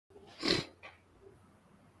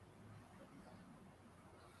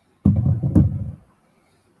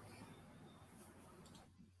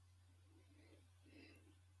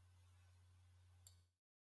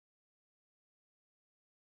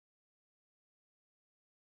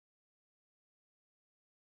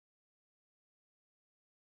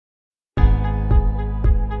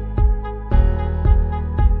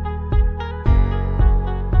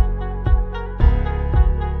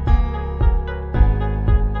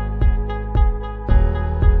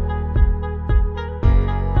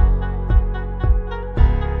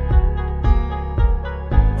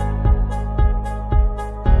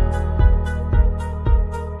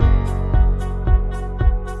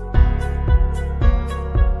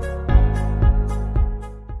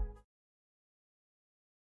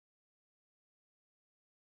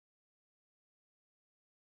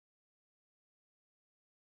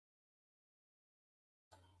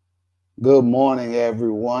Good morning,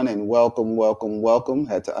 everyone, and welcome, welcome, welcome.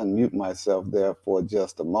 Had to unmute myself there for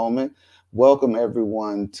just a moment. Welcome,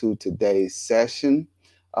 everyone, to today's session.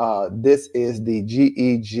 This is the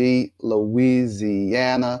GEG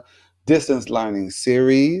Louisiana Distance Learning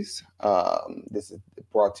Series. This is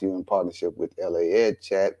brought to you in partnership with LA Ed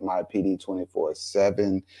Chat, MyPD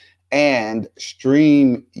 24/7, and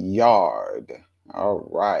StreamYard. All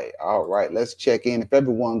right. Let's check in. If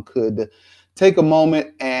everyone could take a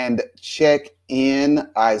moment and check in.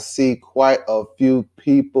 I see quite a few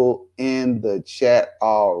people in the chat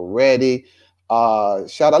already.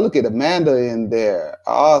 Shout out, look at Amanda in there.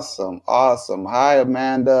 Awesome, awesome. Hi,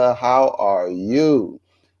 Amanda. How are you?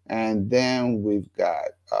 And then we've got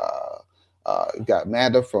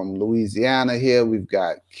Amanda from Louisiana here. We've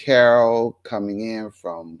got Carol coming in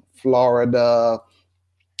from Florida.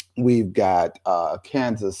 We've got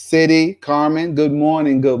Kansas City. Carmen, good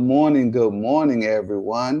morning, good morning, good morning,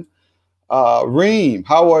 everyone. Reem,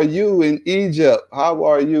 how are you in Egypt? How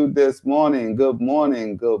are you this morning? Good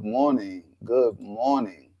morning, good morning, good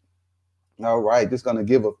morning. All right, just going to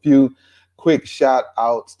give a few quick shout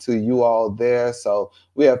outs to you all there. So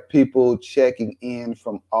we have people checking in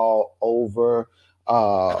from all over.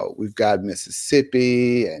 We've got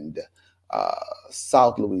Mississippi and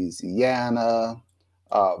South Louisiana.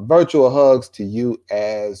 Virtual hugs to you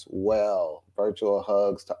as well. Virtual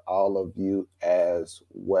hugs to all of you as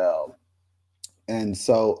well. And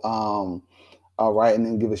so, all right, and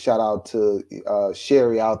then give a shout out to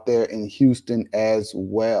Sherry out there in Houston as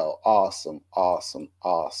well. Awesome, awesome,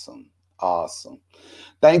 awesome, awesome.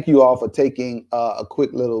 Thank you all for taking a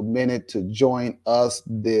quick little minute to join us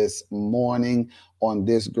this morning on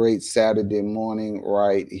this great Saturday morning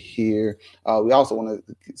right here. We also want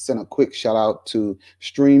to send a quick shout out to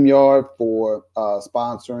StreamYard for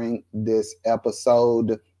sponsoring this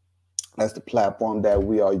episode. That's the platform that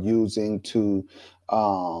we are using to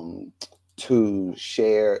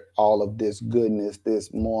share all of this goodness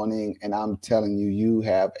this morning. And I'm telling you, you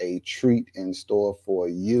have a treat in store for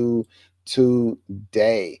you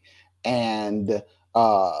today. And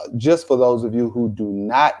just for those of you who do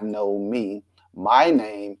not know me, my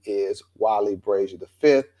name is Wally Brazier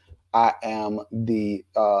V. I am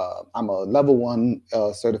I'm a level 1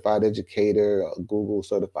 certified educator, a Google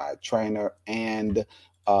certified trainer, and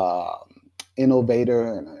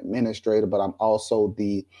innovator and administrator. But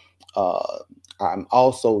uh, I'm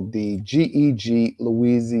also the GEG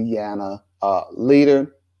Louisiana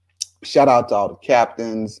leader. Shout out to all the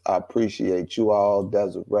captains. I appreciate you all,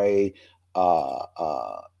 Desiree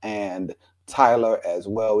and Tyler as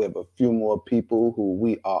well. We have a few more people who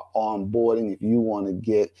we are onboarding. If you want to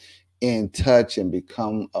get in touch and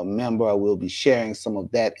become a member, I will be sharing some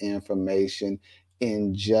of that information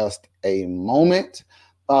in just a moment.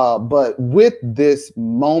 But with this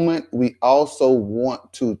moment, we also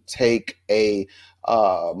want to take a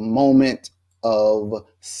moment of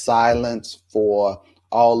silence for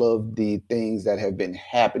all of the things that have been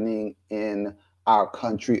happening in our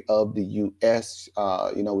country of the U.S.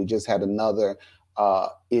 We just had another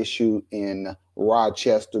issue in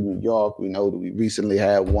Rochester, New York. We know that we recently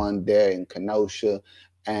had one there in Kenosha.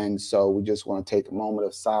 And so we just want to take a moment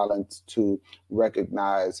of silence to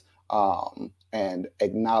recognize and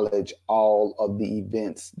acknowledge all of the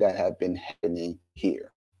events that have been happening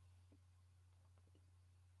here.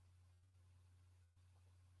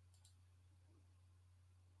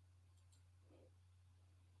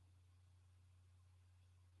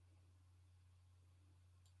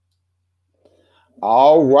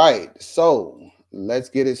 All right, so let's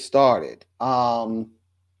get it started.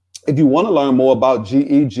 If you want to learn more about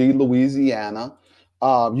GEG Louisiana,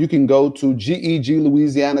 you can go to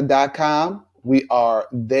geglouisiana.com. We are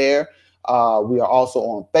there. We are also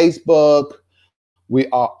on Facebook. We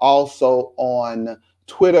are also on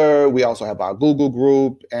Twitter. We also have our Google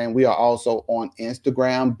group, and we are also on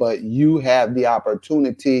Instagram. But you have the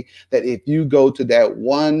opportunity that if you go to that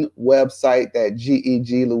one website, that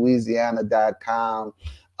geglouisiana.com,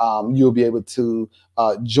 you'll be able to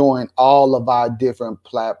join all of our different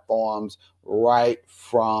platforms right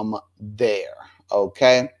from there.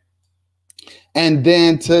 Okay. And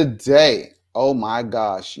then today, oh my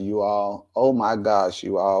gosh, you all. Oh my gosh,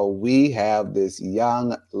 you all. We have this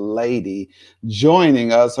young lady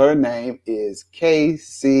joining us. Her name is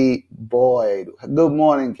Casey Boyd. Good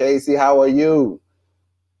morning, Casey. How are you?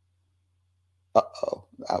 Uh-oh.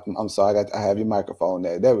 I'm sorry. I have your microphone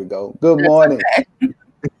there. There we go. Good That's morning. okay.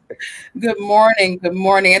 Good morning. Good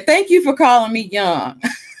morning. And thank you for calling me young.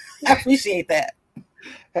 I appreciate that.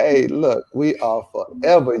 Hey, look, we are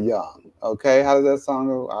forever young. Okay. How does that song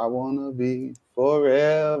go? I want to be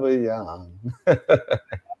forever young.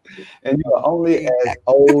 And you are only as Exactly.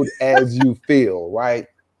 old as you feel, right?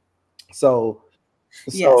 So,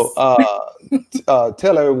 so Yes.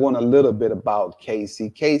 tell everyone a little bit about Casey.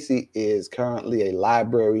 Casey is currently a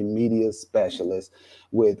library media specialist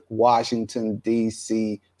with Washington,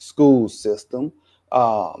 D.C. school system.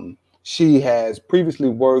 She has previously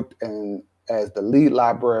worked as the lead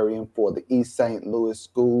librarian for the East St. Louis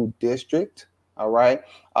School District. All right.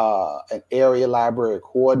 An area library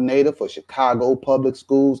coordinator for Chicago Public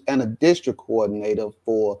Schools and a district coordinator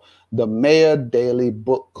for the Mayor Daily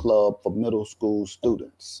Book Club for middle school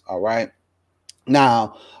students. All right.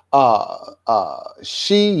 Now,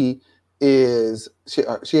 she has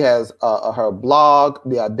her blog,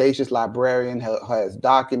 The Audacious Librarian, has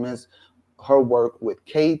documents her work with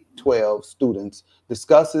K-12 students,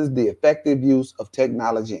 discusses the effective use of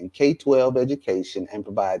technology in K-12 education, and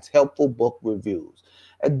provides helpful book reviews.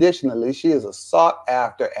 Additionally, she is a sought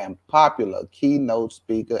after and popular keynote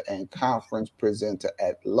speaker and conference presenter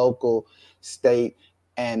at local, state,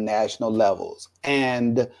 and national levels.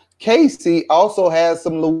 And Casey also has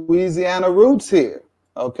some Louisiana roots here.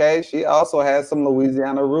 Okay, she also has some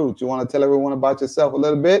Louisiana roots. You want to tell everyone about yourself a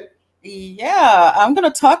little bit? Yeah, I'm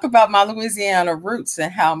going to talk about my Louisiana roots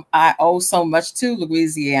and how I owe so much to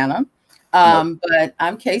Louisiana. Nope. But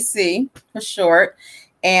I'm KC for short.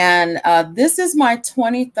 And this is my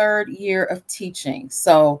 23rd year of teaching.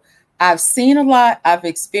 So I've seen a lot, I've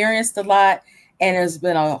experienced a lot, and there's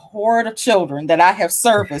been a horde of children that I have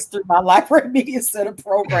serviced through my Library Media Center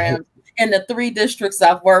programs in the 3 districts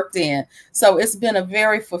I've worked in. So it's been a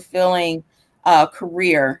very fulfilling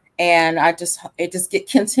career. And it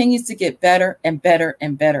continues to get better and better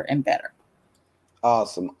and better and better.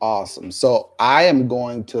 Awesome, awesome. So I am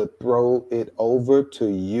going to throw it over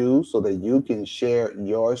to you so that you can share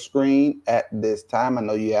your screen at this time. I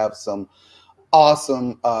know you have some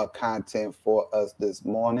awesome content for us this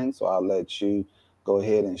morning, so I'll let you go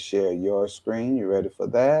ahead and share your screen. You ready for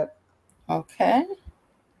that? Okay.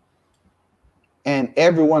 And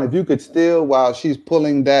everyone, if you could still, while she's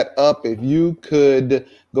pulling that up, if you could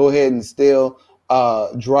go ahead and still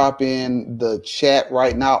drop in the chat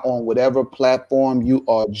right now on whatever platform you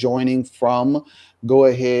are joining from. Go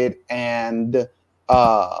ahead and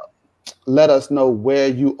let us know where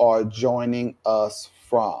you are joining us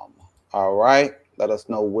from. All right. Let us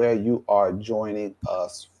know where you are joining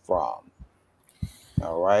us from.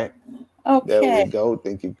 All right. There we Okay. go.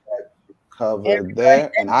 Think you got covered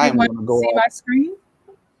there. And I am Everyone going to can go see on. my screen?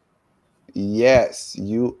 Yes,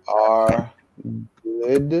 you are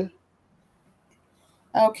good.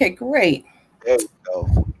 Okay, great. There we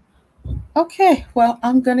go. Okay, well,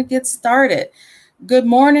 I'm going to get started. Good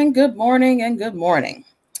morning, good morning, and good morning.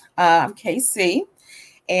 I'm KC,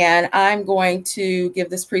 and I'm going to give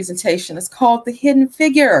this presentation. It's called The Hidden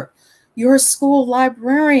Figure, Your School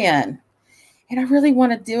Librarian. And I really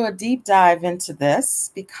want to do a deep dive into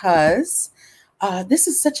this because this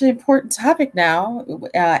is such an important topic now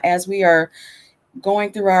as we are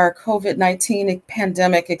going through our COVID-19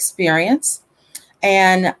 pandemic experience.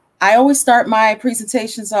 And I always start my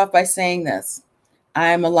presentations off by saying this.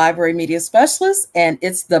 I'm a library media specialist, and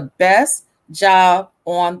it's the best job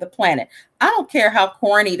on the planet. I don't care how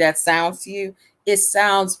corny that sounds to you. It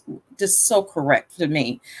sounds just so correct to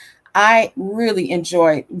me. I really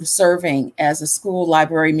enjoy serving as a school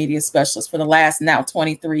library media specialist for the last now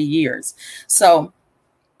 23 years. So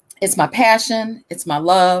it's my passion, it's my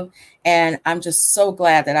love, and I'm just so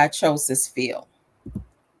glad that I chose this field.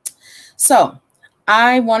 So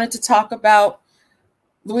I wanted to talk about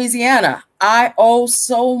Louisiana. I owe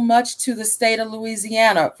so much to the state of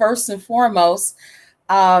Louisiana. First and foremost,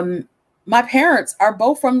 my parents are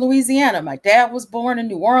both from Louisiana. My dad was born in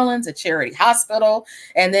New Orleans at Charity Hospital,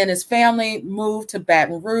 and then his family moved to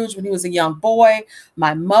Baton Rouge when he was a young boy.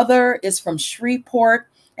 My mother is from Shreveport.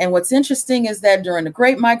 And what's interesting is that during the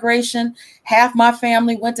Great Migration, half my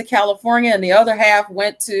family went to California and the other half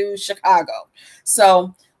went to Chicago.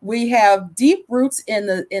 So we have deep roots in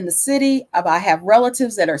the city. I have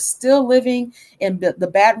relatives that are still living in the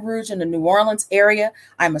Baton Rouge and the New Orleans area.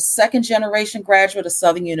 I'm a 2nd generation graduate of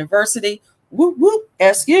Southern University. Whoop, whoop,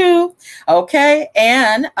 SU. Okay.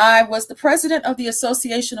 And I was the president of the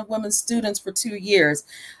Association of Women Students for 2 years.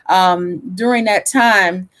 During that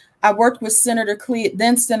time, I worked with Senator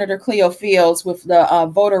Cleo Fields with the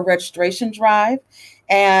voter registration drive.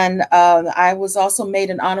 And I was also made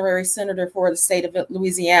an honorary senator for the state of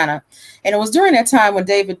Louisiana. And it was during that time when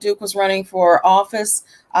David Duke was running for office.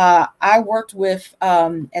 I worked with,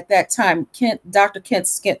 at that time, Dr. Kent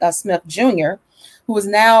Smith Jr., who is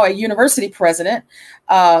now a university president.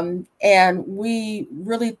 And we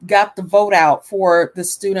really got the vote out for the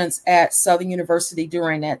students at Southern University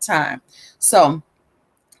during that time. So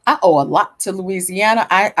I owe a lot to Louisiana.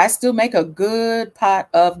 I still make a good pot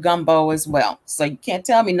of gumbo as well. So you can't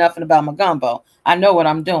tell me nothing about my gumbo. I know what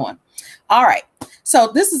I'm doing. All right. So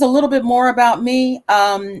this is a little bit more about me.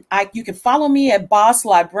 You can follow me at Boss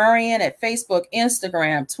Librarian at Facebook,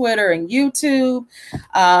 Instagram, Twitter, and YouTube.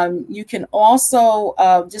 You can also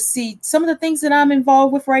just see some of the things that I'm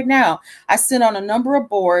involved with right now. I sit on a number of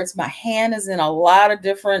boards. My hand is in a lot of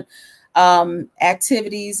different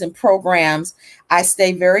activities and programs. I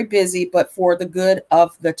stay very busy, but for the good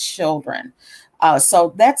of the children.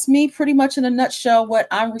 So that's me pretty much in a nutshell, what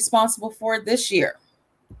I'm responsible for this year.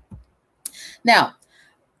 Now,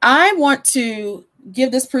 I want to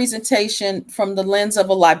give this presentation from the lens of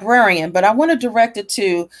a librarian, but I want to direct it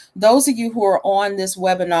to those of you who are on this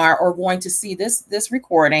webinar or going to see this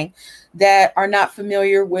recording that are not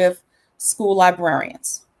familiar with school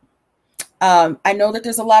librarians. I know that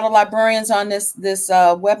there's a lot of librarians on this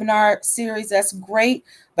webinar series. That's great,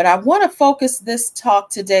 but I want to focus this talk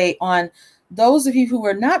today on those of you who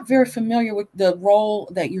are not very familiar with the role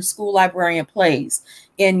that your school librarian plays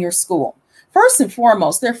in your school. First and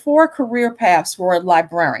foremost, there are 4 career paths for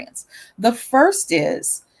librarians. The first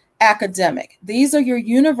is academic. These are your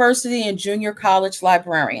university and junior college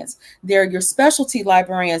librarians. They're your specialty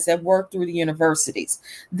librarians that work through the universities.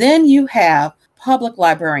 Then you have public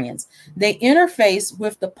librarians. They interface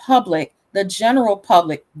with the public, the general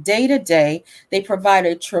public, day to day. They provide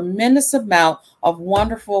a tremendous amount of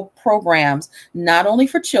wonderful programs, not only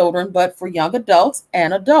for children, but for young adults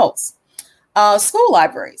and adults. School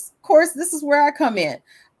libraries. Of course, this is where I come in.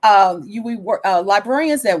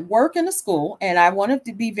 Librarians that work in a school, and I wanted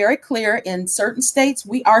to be very clear, in certain states,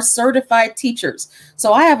 we are certified teachers.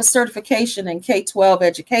 So I have a certification in K-12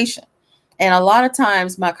 education. And a lot of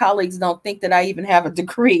times my colleagues don't think that I even have a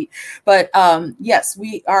degree. But yes,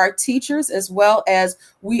 we are teachers, as well as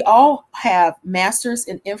we all have masters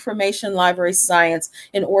in information library science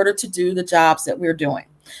in order to do the jobs that we're doing.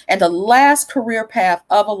 And the last career path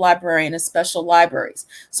of a librarian is special libraries.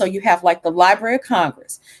 So you have like the Library of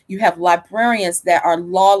Congress. You have librarians that are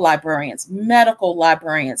law librarians, medical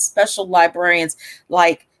librarians, special librarians.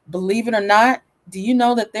 Like, believe it or not, do you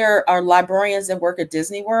know that there are librarians that work at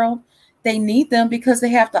Disney World? They need them because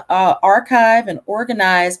they have to archive and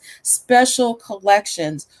organize special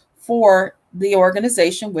collections for the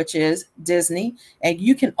organization, which is Disney. And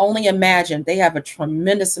you can only imagine they have a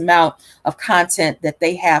tremendous amount of content that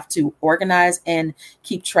they have to organize and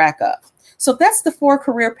keep track of. So that's the 4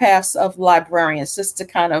 career paths of librarians, just to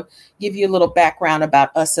kind of give you a little background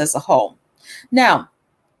about us as a whole. Now,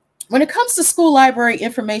 when it comes to school library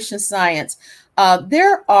information science,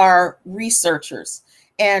 there are researchers.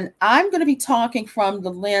 And I'm going to be talking from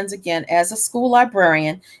the lens, again, as a school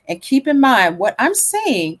librarian. And keep in mind what I'm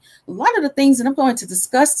saying, a lot of the things that I'm going to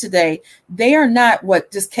discuss today, they are not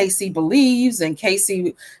what just KC believes and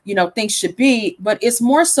KC, thinks should be, but it's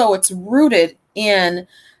more so it's rooted in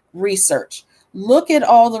research. Look at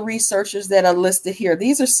all the researchers that are listed here.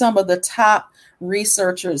 These are some of the top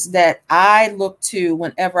researchers that I look to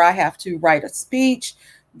whenever I have to write a speech,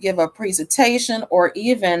 give a presentation, or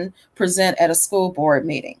even present at a school board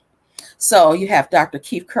meeting. So you have Dr.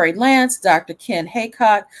 Keith Curry Lance, Dr. Ken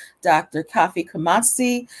Haycock, Dr. Kafi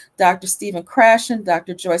Kamatsi, Dr. Stephen Krashen,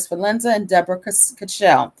 Dr. Joyce Valenza, and Deborah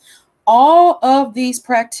Kachel. All of these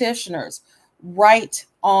practitioners write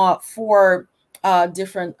for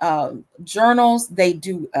different journals. They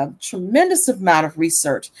do a tremendous amount of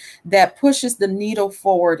research that pushes the needle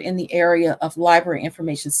forward in the area of library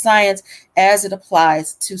information science as it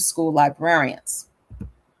applies to school librarians.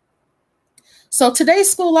 So today's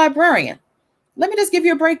school librarian, let me just give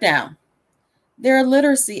you a breakdown. They're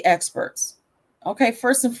literacy experts. Okay,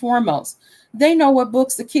 first and foremost, they know what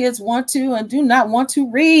books the kids want to and do not want to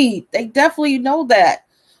read. They definitely know that.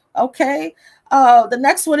 Okay. The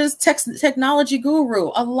next one is technology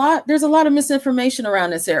guru. There's a lot of misinformation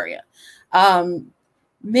around this area.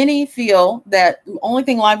 Many feel that the only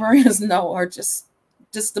thing librarians know are just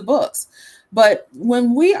the books. But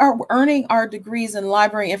when we are earning our degrees in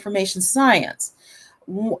library information science,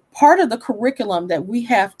 part of the curriculum that we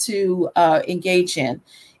have to engage in,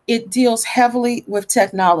 it deals heavily with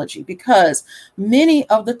technology, because many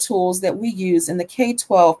of the tools that we use in the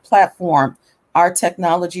K-12 platform are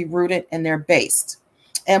technology rooted and they're based.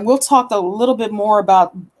 And we'll talk a little bit more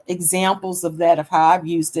about examples of that, of how I've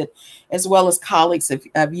used it, as well as colleagues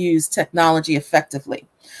have used technology effectively.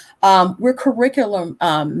 We're curriculum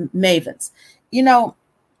mavens.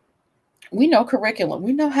 We know curriculum.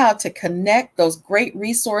 We know how to connect those great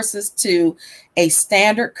resources to a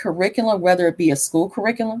standard curriculum, whether it be a school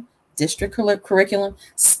curriculum, district curriculum,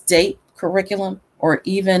 state curriculum, or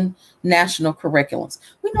even national curriculums.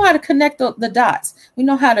 We know how to connect the dots. We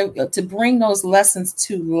know how to bring those lessons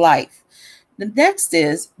to life. The next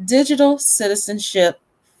is digital citizenship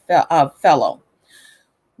fellow.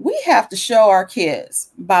 We have to show our kids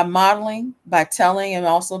by modeling, by telling, and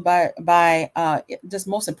also by just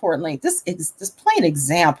most importantly, this plain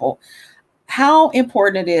example, how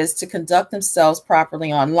important it is to conduct themselves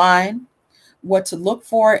properly online, what to look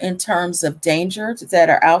for in terms of dangers that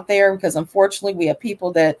are out there, because unfortunately we have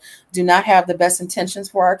people that do not have the best intentions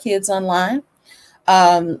for our kids online.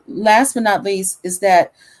 Last but not least is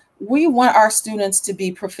that we want our students to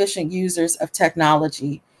be proficient users of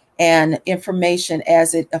technology and information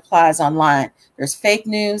as it applies online. There's fake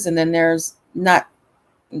news, and then there's not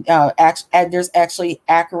there's actually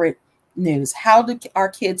accurate news. How do our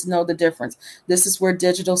kids know the difference? This is where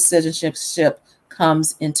digital citizenship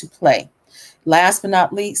comes into play. Last but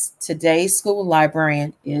not least, today's school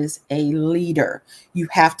librarian is a leader. You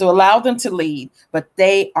have to allow them to lead, but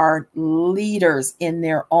they are leaders in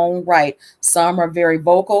their own right. Some are very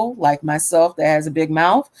vocal, like myself, that has a big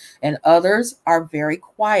mouth, and others are very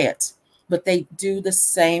quiet, but they do the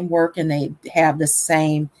same work and they have the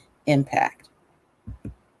same impact.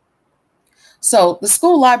 So the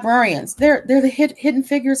school librarians, they're the hidden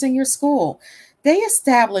figures in your school. They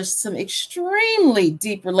established some extremely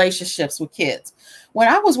deep relationships with kids. When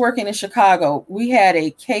I was working in Chicago, we had a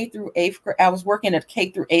K through 8th grade. I was working at K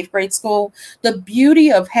through 8th grade school. The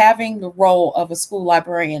beauty of having the role of a school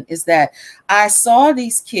librarian is that I saw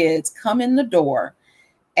these kids come in the door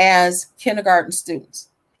as kindergarten students.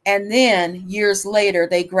 And then years later,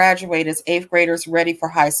 they graduate as 8th graders ready for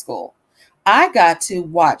high school. I got to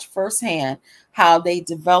watch firsthand how they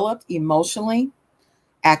developed emotionally,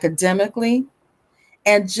 academically,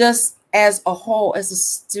 and just as a whole, as a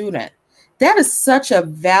student. That is such a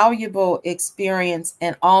valuable experience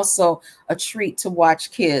and also a treat to watch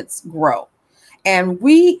kids grow. And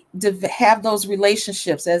we have those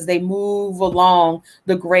relationships as they move along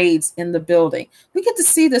the grades in the building. We get to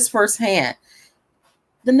see this firsthand.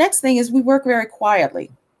 The next thing is we work very quietly.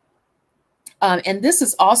 And this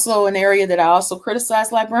is also an area that I also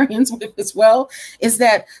criticize librarians with as well, is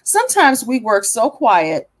that sometimes we work so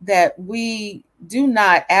quiet that we do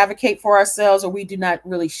not advocate for ourselves, or we do not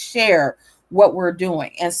really share what we're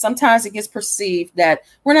doing. And sometimes it gets perceived that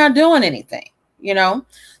we're not doing anything, you know?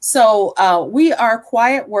 So we are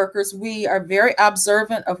quiet workers. We are very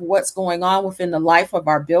observant of what's going on within the life of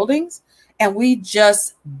our buildings, and we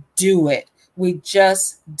just do it. We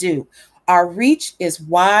just do. Our reach is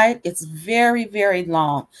wide. It's very, very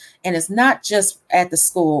long. And it's not just at the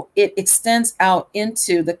school. It extends out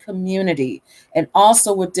into the community and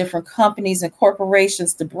also with different companies and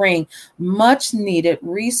corporations to bring much needed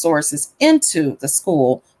resources into the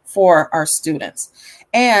school for our students.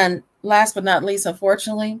 And last but not least,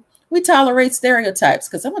 unfortunately, we tolerate stereotypes,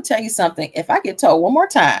 because I'm going to tell you something. If I get told one more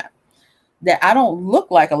time that I don't look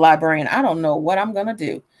like a librarian, I don't know what I'm going to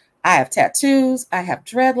do. I have tattoos. I have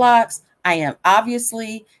dreadlocks. I am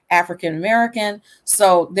obviously African American.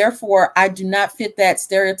 So therefore, I do not fit that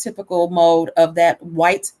stereotypical mode of that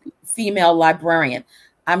white female librarian.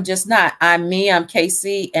 I'm just not. I'm me. I'm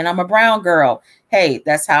KC, and I'm a brown girl. Hey,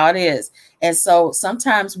 that's how it is. And so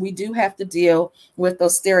sometimes we do have to deal with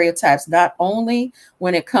those stereotypes, not only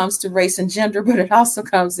when it comes to race and gender, but it also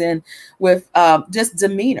comes in with just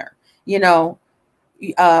demeanor. You know,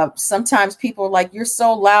 sometimes people are like, you're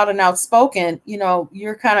so loud and outspoken, you know,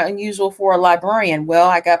 you're kind of unusual for a librarian. Well,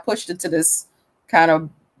 I got pushed into this kind of,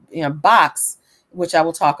 you know, box, which I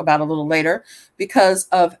will talk about a little later, because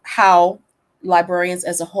of how librarians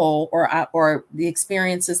as a whole, or the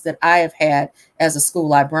experiences that I have had as a school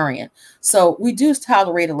librarian. So we do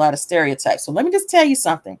tolerate a lot of stereotypes. So let me just tell you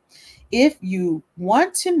something. If you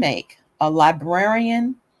want to make a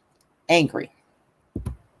librarian angry,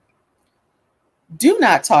 do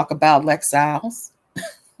not talk about Lexiles.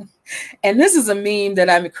 And this is a meme that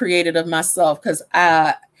I created of myself, because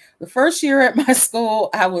the first year at my school,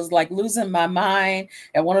 I was like losing my mind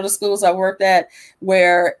at one of the schools I worked at,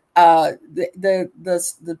 where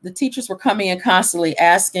the teachers were coming in constantly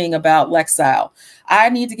asking about Lexile. I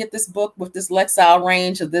need to get this book with this Lexile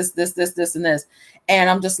range of this, and this. And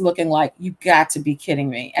I'm just looking like, you got to be kidding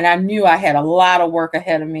me. And I knew I had a lot of work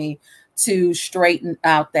ahead of me to straighten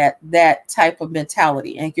out that type of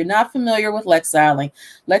mentality. And if you're not familiar with Lexiling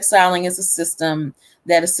is a system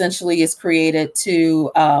that essentially is created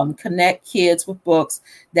to connect kids with books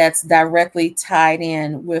that's directly tied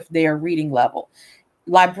in with their reading level.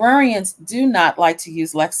 Librarians do not like to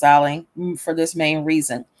use lexiling for this main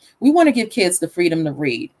reason. We want to give kids the freedom to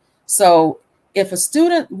read. So if a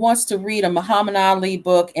student wants to read a Muhammad Ali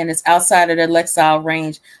book and it's outside of their lexile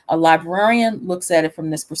range, a librarian looks at it from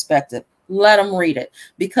this perspective. Let them read it,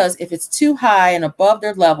 because if it's too high and above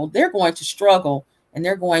their level, they're going to struggle, and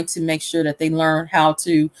they're going to make sure that they learn how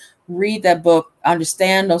to read that book,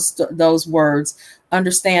 understand those words,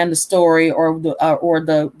 understand the story or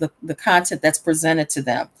the content that's presented to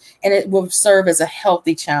them, and it will serve as a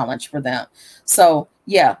healthy challenge for them. So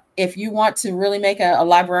yeah, if you want to really make a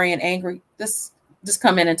librarian angry, just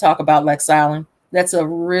come in and talk about lexiling. That's a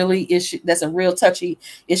real touchy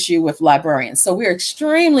issue with librarians. So we're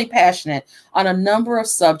extremely passionate on a number of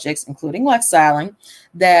subjects, including lexiling,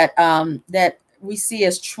 that we see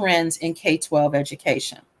as trends in K-12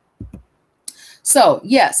 education. So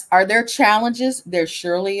yes, are there challenges? There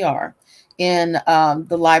surely are in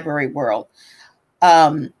the library world.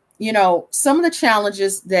 You know, some of the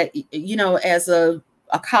challenges that, you know, as a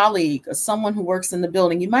colleague or someone who works in the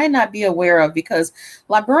building, you might not be aware of, because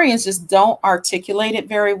librarians just don't articulate it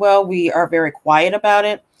very well. We are very quiet about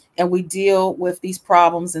it, and we deal with these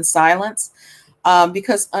problems in silence.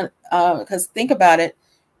 Because think about it,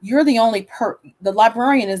 you're the only the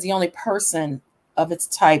librarian is the only person of its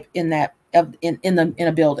type in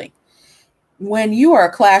a building. When you are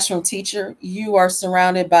a classroom teacher, you are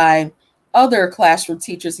surrounded by other classroom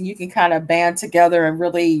teachers, and you can kind of band together and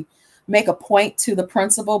really make a point to the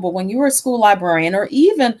principal. But when you're a school librarian, or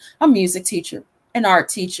even a music teacher, an art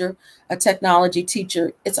teacher, a technology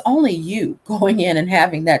teacher, it's only you going in and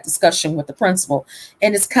having that discussion with the principal.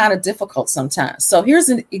 And it's kind of difficult sometimes. So here's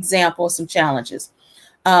an example of some challenges.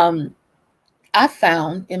 I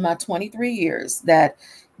found in my 23 years that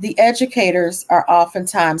the educators are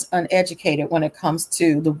oftentimes uneducated when it comes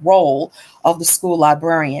to the role of the school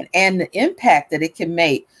librarian and the impact that it can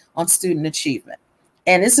make on student achievement.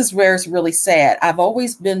 And this is where it's really sad. I've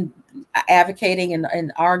always been advocating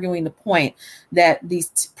and arguing the point that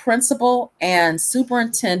these principal and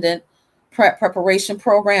superintendent preparation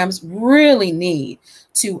programs really need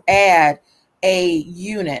to add a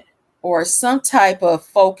unit or some type of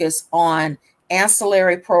focus on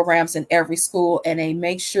ancillary programs in every school, and they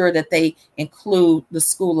make sure that they include the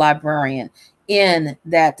school librarian in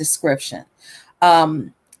that description.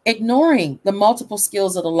 Ignoring the multiple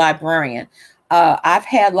skills of the librarian. I've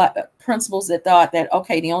had principals that thought that,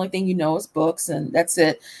 okay, the only thing you know is books and that's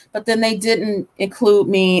it. But then they didn't include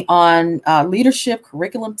me on leadership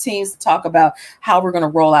curriculum teams to talk about how we're going to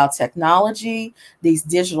roll out technology, these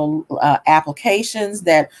digital applications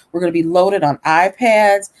that were going to be loaded on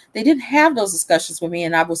iPads. They didn't have those discussions with me,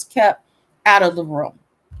 and I was kept out of the room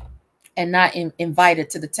and not invited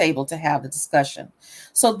to the table to have the discussion.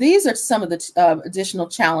 So these are some of the additional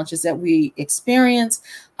challenges that we experience.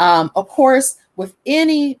 Of course, with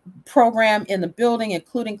any program in the building,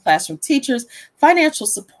 including classroom teachers, financial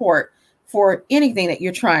support for anything that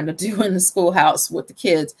you're trying to do in the schoolhouse with the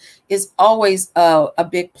kids is always a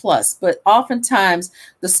big plus. But oftentimes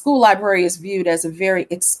the school library is viewed as a very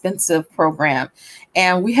expensive program.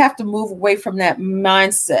 And we have to move away from that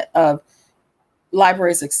mindset of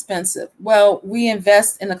library is expensive. Well, we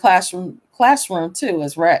invest in the classroom too,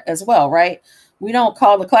 as well, right? We don't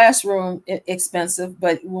call the classroom expensive,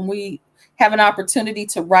 but when we have an opportunity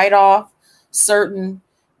to write off certain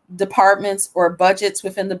departments or budgets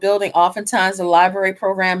within the building, oftentimes the library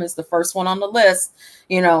program is the first one on the list,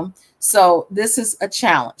 you know. So this is a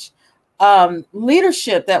challenge.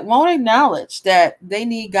 Leadership that won't acknowledge that they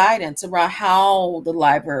need guidance around how the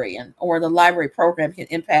librarian or the library program can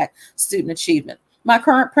impact student achievement. My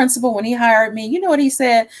current principal, when he hired me, you know what he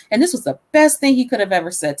said? And this was the best thing he could have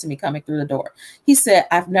ever said to me coming through the door. He said,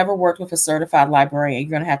 "I've never worked with a certified librarian.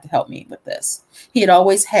 You're going to have to help me with this." He had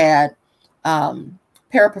always had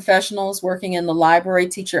paraprofessionals working in the library,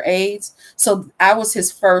 teacher aides. So I was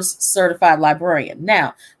his first certified librarian.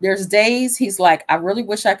 Now, there's days he's like, "I really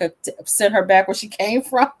wish I could send her back where she came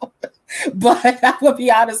from." But I will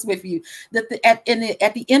be honest with you, that at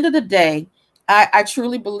the end of the day, I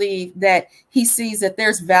truly believe that he sees that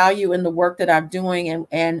there's value in the work that I'm doing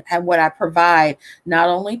and what I provide, not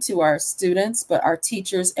only to our students, but our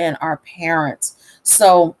teachers and our parents.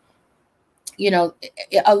 So, you know,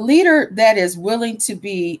 a leader that is willing to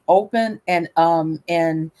be open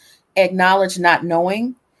and acknowledge not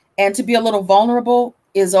knowing and to be a little vulnerable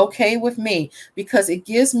is okay with me, because it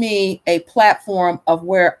gives me a platform of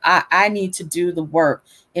where I need to do the work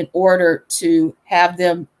in order to have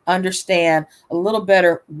them understand a little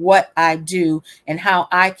better what I do and how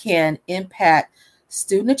I can impact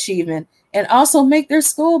student achievement and also make their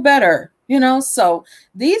school better. So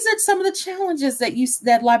these are some of the challenges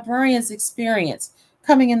that librarians experience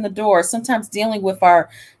coming in the door, sometimes dealing with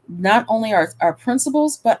not only our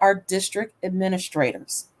principals, but our district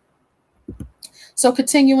administrators. So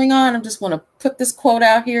continuing on, I just want to put this quote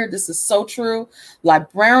out here. This is so true.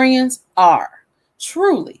 Librarians are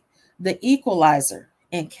truly the equalizer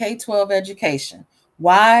in K-12 education.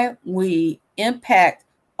 Why we impact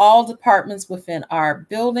all departments within our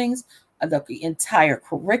buildings, the entire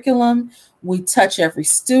curriculum. We touch every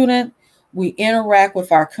student. We interact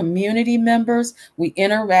with our community members. We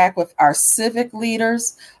interact with our civic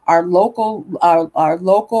leaders, our local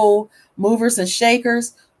movers and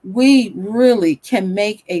shakers. We really can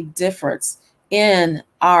make a difference in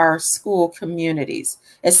our school communities.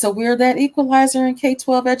 And so we're that equalizer in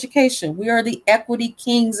K-12 education. We are the equity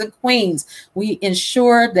kings and queens. We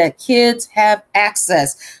ensure that kids have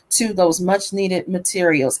access to those much needed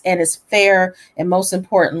materials, and it's fair, and most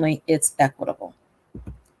importantly, it's equitable.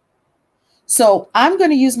 So I'm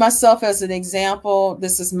going to use myself as an example.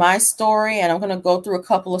 This is my story, and I'm going to go through a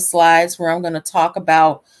couple of slides where I'm going to talk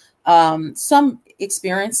about some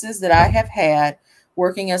experiences that I have had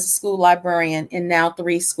working as a school librarian in now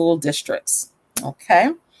 3 school districts.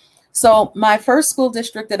 Okay. So my first school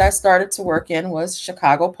district that I started to work in was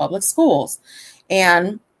Chicago Public Schools.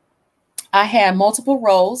 And I had multiple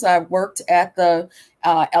roles. I worked at the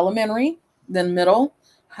elementary, then middle,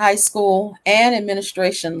 high school, and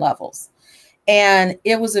administration levels. And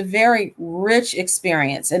it was a very rich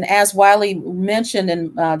experience. And as Wiley mentioned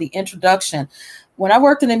in the introduction, when I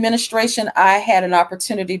worked in administration, I had an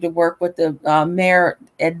opportunity to work with the mayor,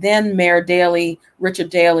 and then Mayor Daley,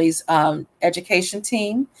 Richard Daley's education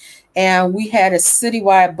team. And we had a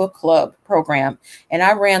citywide book club program. And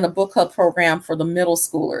I ran the book club program for the middle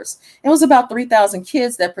schoolers. It was about 3,000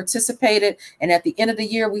 kids that participated. And at the end of the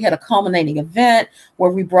year, we had a culminating event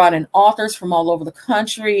where we brought in authors from all over the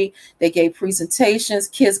country. They gave presentations.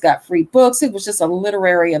 Kids got free books. It was just a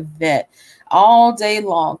literary event all day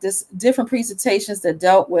long. This different presentations that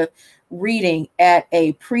dealt with reading at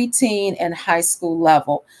a preteen and high school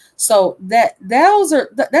level. So that's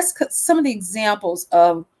some of the examples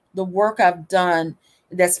of the work I've done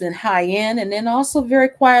that's been high end, and then also very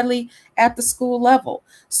quietly at the school level.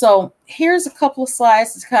 So here's a couple of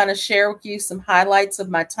slides to kind of share with you some highlights of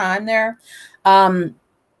my time there. I'm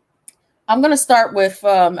going to start with,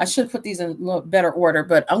 I should put these in a little better order,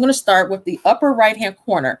 but I'm going to start with the upper right-hand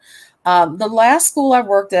corner. The last school I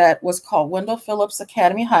worked at was called Wendell Phillips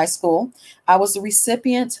Academy High School. I was the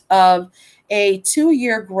recipient of a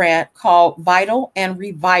 2-year grant called Vital and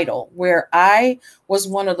Revital, where I was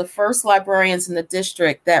one of the first librarians in the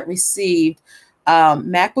district that received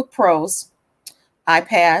MacBook Pros,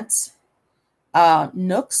 iPads,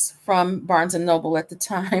 Nooks from Barnes & Noble at the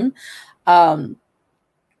time,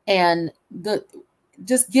 and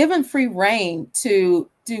just given free reign to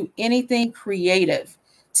do anything creative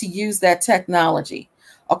to use that technology.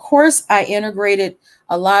 Of course, I integrated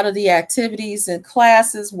a lot of the activities and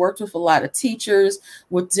classes, worked with a lot of teachers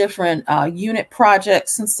with different unit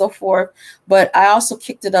projects and so forth. But I also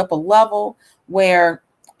kicked it up a level where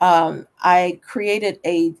I created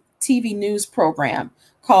a TV news program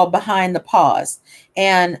called Behind the Pause.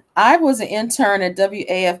 And I was an intern at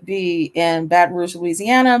WAFB in Baton Rouge,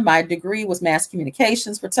 Louisiana. My degree was mass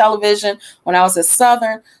communications for television when I was at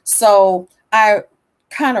Southern. So I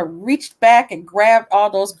kind of reached back and grabbed all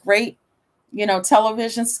those great,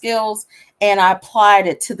 television skills, and I applied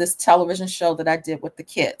it to this television show that I did with the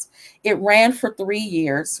kids. It ran for 3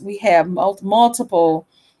 years. We had multiple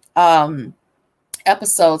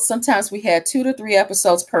episodes. Sometimes we had 2 to 3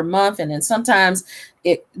 episodes per month, and then sometimes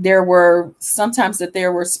there were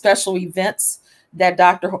special events that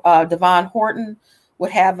Dr. Devon Horton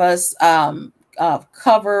would have us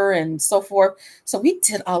cover and so forth. So we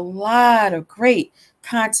did a lot of great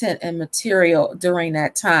content and material during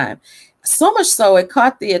that time. So much so it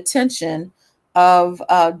caught the attention of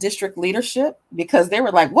district leadership, because they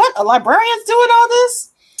were like, what, a librarian's doing all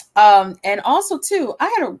this? And also too,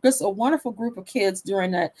 I had just a wonderful group of kids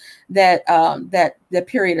during that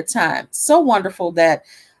period of time. So wonderful that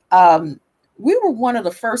we were one of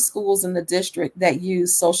the first schools in the district that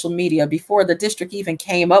used social media before the district even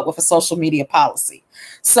came up with a social media policy.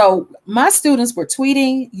 So my students were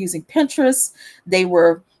tweeting, using Pinterest. They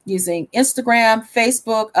were using Instagram,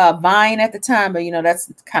 Facebook, Vine at the time, but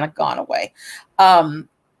that's kind of gone away.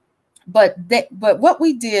 But what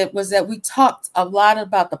we did was that we talked a lot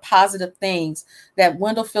about the positive things that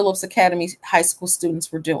Wendell Phillips Academy High School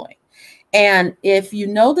students were doing. And if you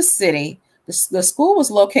know the city, the school is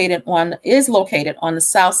located on the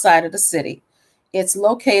south side of the city. It's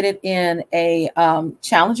located in a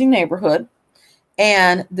challenging neighborhood.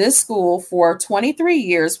 And this school for 23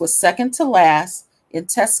 years was second to last in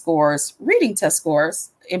test scores, reading test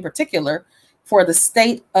scores in particular, for the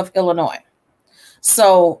state of Illinois.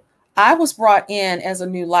 So I was brought in as a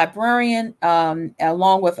new librarian,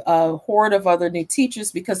 along with a horde of other new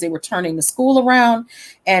teachers, because they were turning the school around.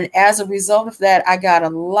 And as a result of that, I got a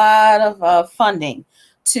lot of funding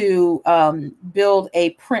to build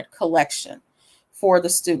a print collection for the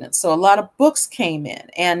students. So a lot of books came in,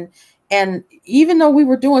 and even though we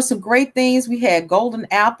were doing some great things, we had Golden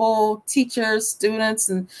Apple teachers, students,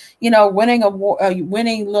 and winning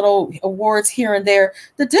little awards here and there.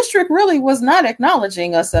 The district really was not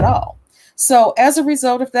acknowledging us at all. So as a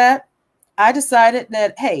result of that, I decided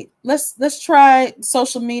that, hey, let's try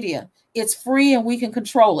social media. It's free and we can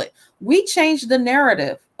control it. We changed the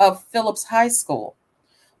narrative of Phillips High School,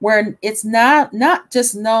 where it's not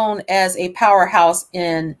just known as a powerhouse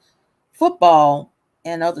in football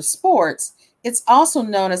and other sports. It's also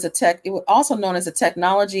known as a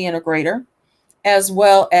technology integrator, as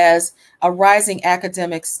well as a rising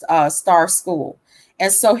academic star school.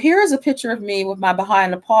 And so here's a picture of me with my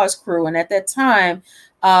Behind the Pause crew. And at that time,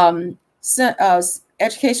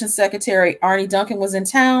 Education Secretary Arnie Duncan was in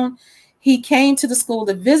town. He came to the school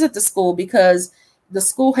to visit the school because the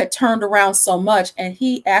school had turned around so much, and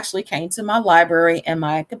he actually came to my library and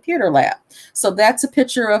my computer lab. So that's a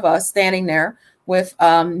picture of us standing there with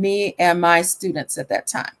me and my students at that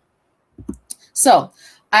time. So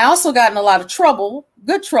I also got in a lot of trouble,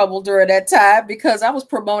 good trouble during that time, because I was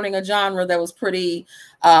promoting a genre that was pretty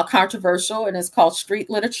controversial, and it's called street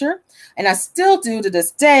literature. And I still do to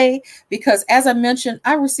this day, because as I mentioned,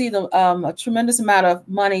 I received a tremendous amount of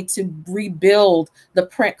money to rebuild the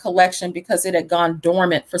print collection because it had gone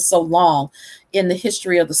dormant for so long in the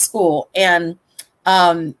history of the school. And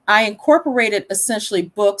I incorporated essentially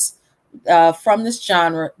books from this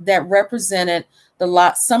genre that represented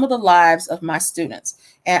some of the lives of my students.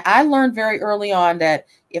 And I learned very early on that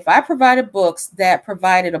if I provided books that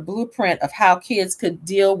provided a blueprint of how kids could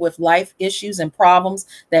deal with life issues and problems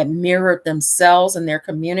that mirrored themselves and their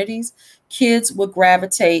communities, kids would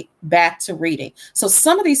gravitate back to reading. So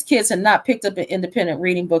some of these kids had not picked up an independent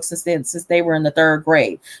reading book since they were in the 3rd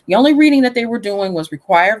grade. The only reading that they were doing was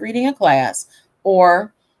required reading in class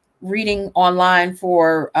or reading online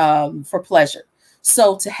for pleasure.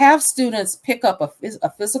 So to have students pick up a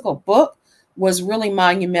physical book was really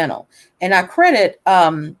monumental. And I credit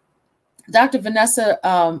Dr. Vanessa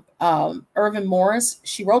Irvin Morris.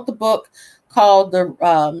 She wrote the book called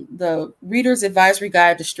the Reader's Advisory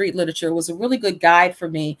Guide to Street Literature. It was a really good guide for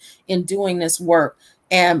me in doing this work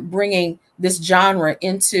and bringing this genre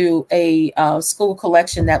into a school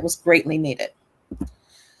collection that was greatly needed.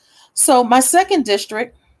 So my second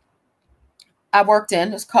district I worked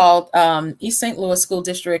in is called East St. Louis School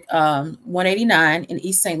District 189 in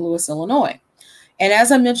East St. Louis, Illinois. And as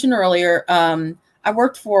I mentioned earlier, I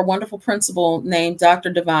worked for a wonderful principal named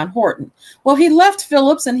Dr. Devon Horton. Well, he left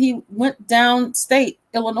Phillips and he went downstate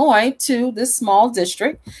Illinois to this small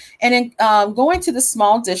district. And in going to the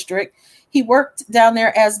small district, he worked down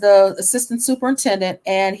there as the assistant superintendent,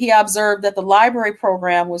 and he observed that the library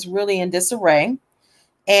program was really in disarray,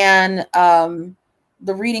 and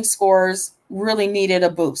the reading scores really needed a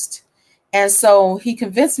boost. And so he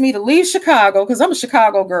convinced me to leave Chicago, because I'm a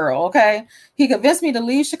Chicago girl, okay? He convinced me to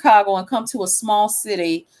leave Chicago and come to a small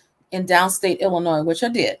city in downstate Illinois, which I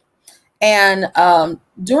did. And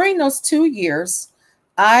during those 2 years,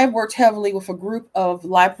 I worked heavily with a group of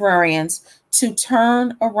librarians to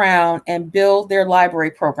turn around and build their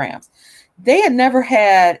library programs. They had never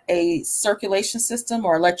had a circulation system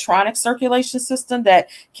or electronic circulation system that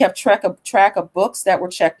kept track of books that were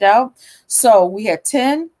checked out. So we had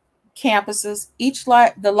 10 campuses.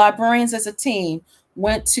 The librarians as a team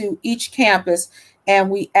went to each campus, and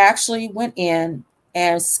we actually went in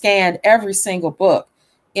and scanned every single book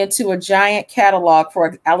into a giant catalog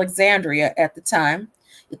for Alexandria at the time.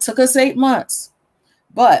 It took us 8 months.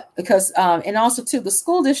 But because, and also to the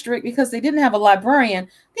school district, because they didn't have a librarian,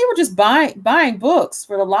 they were just buying books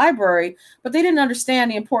for the library, but they didn't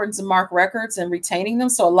understand the importance of marked records and retaining them.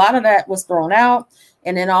 So a lot of that was thrown out.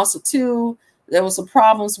 And then also too, there was some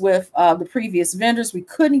problems with the previous vendors. We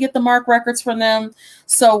couldn't get the marked records from them.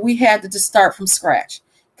 So we had to just start from scratch,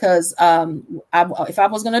 because if I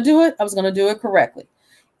was going to do it, I was going to do it correctly.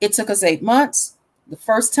 It took us 8 months. The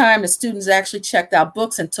first time the students actually checked out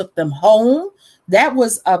books and took them home, that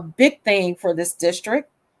was a big thing for this district.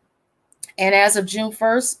 And as of June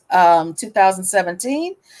 1st,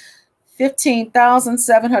 2017,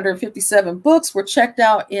 15,757 books were checked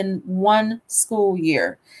out in one school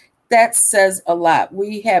year. that says a lot.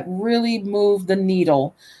 We have really moved the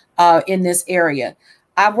needle in this area.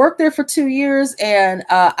 I worked there for 2 years, and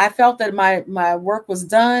I felt that my work was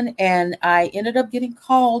done, and I ended up getting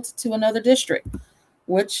called to another district,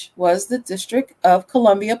 which was the District of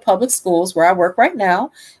Columbia Public Schools, where I work right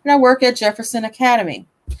now, and I work at Jefferson Academy.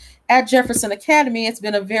 At Jefferson Academy, it's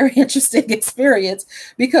been a very interesting experience,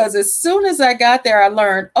 because as soon as I got there, I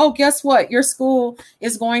learned, oh, guess what? Your school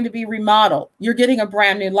is going to be remodeled. You're getting a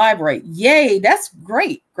brand new library. Yay, that's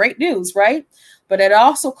great. Great news, right? But it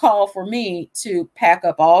also called for me to pack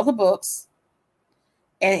up all the books,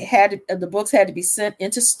 and the books had to be sent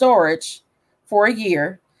into storage for a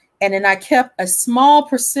year. And then I kept a small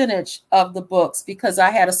percentage of the books because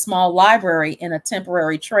I had a small library in a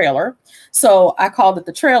temporary trailer. So I called it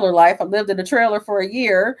the trailer life. I lived in a trailer for a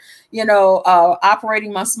year,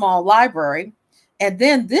 operating my small library. And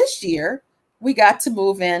then this year we got to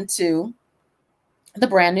move into the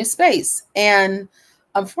brand new space. And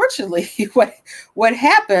unfortunately, what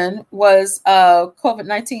happened was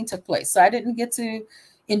COVID-19 took place. So I didn't get to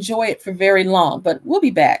enjoy it for very long, but we'll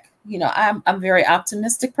be back. I'm a very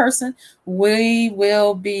optimistic person. We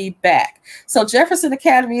will be back. So Jefferson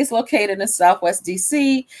Academy is located in Southwest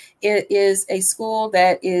DC. It is a school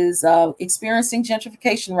that is experiencing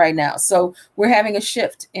gentrification right now. So we're having a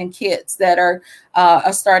shift in kids that are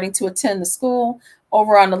starting to attend the school.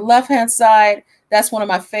 Over on the left-hand side, that's one of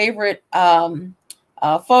my favorite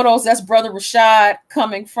photos. That's Brother Rashad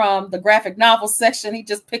coming from the graphic novel section. He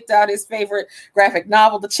just picked out his favorite graphic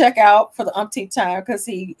novel to check out for the umpteenth time, because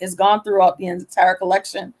he has gone throughout the entire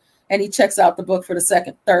collection, and he checks out the book for the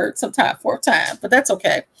second, third, sometimes fourth time, but that's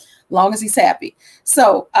okay, as long as he's happy.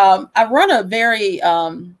 So I run a very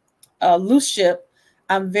loose ship.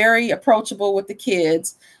 I'm very approachable with the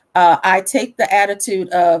kids. I take the attitude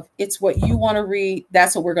of, it's what you want to read,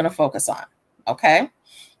 that's what we're going to focus on. Okay.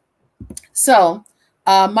 So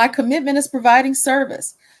my commitment is providing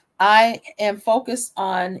service. I am focused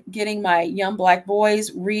on getting my young Black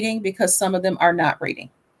boys reading, because some of them are not reading.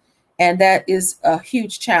 And that is a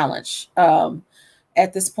huge challenge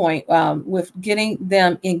at this point, with getting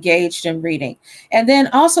them engaged in reading. And then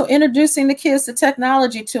also introducing the kids to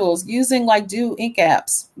technology tools, using like Do Ink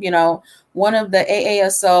apps, one of the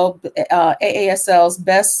AASL's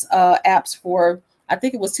best apps for, I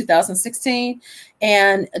think it was 2016,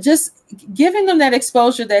 and just giving them that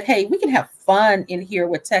exposure that, hey, we can have fun in here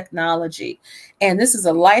with technology. And this is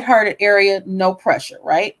a lighthearted area, no pressure,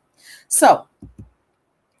 right? So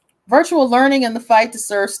virtual learning and the fight to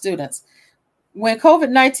serve students. When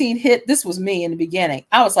COVID-19 hit, this was me in the beginning.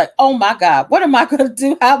 I was like, oh my God, what am I going to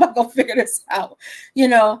do? How am I going to figure this out?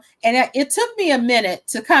 And it took me a minute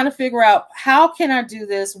to kind of figure out, how can I do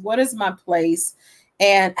this? What is my place?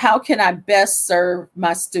 And how can I best serve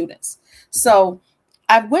my students? So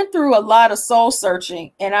I went through a lot of soul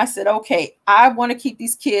searching, and I said, okay, I want to keep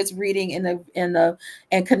these kids reading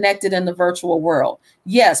and connected in the virtual world.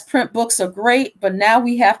 Yes, print books are great, but now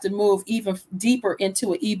we have to move even deeper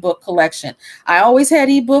into an ebook collection. I always had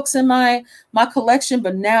ebooks in my collection,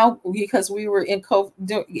 but now, because we were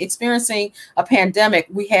experiencing a pandemic,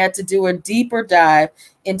 we had to do a deeper dive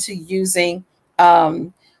into using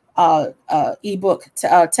ebook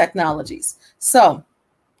technologies. So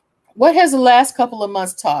what has the last couple of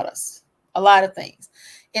months taught us? A lot of things.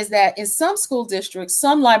 Is that in some school districts,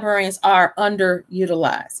 some librarians are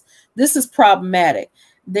underutilized. This is problematic.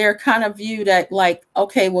 They're kind of viewed at like,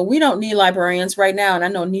 okay, well, we don't need librarians right now. And I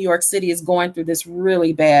know New York City is going through this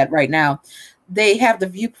really bad right now. They have the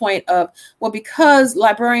viewpoint of, well, because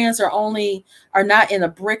librarians are not in a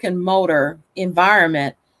brick and mortar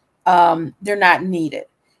environment, they're not needed.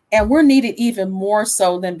 And we're needed even more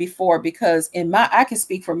so than before, because I can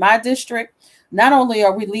speak for my district. Not only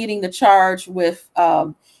are we leading the charge with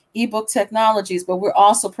ebook technologies, but we're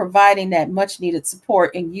also providing that much needed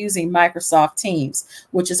support in using Microsoft Teams,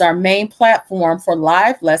 which is our main platform for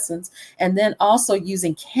live lessons, and then also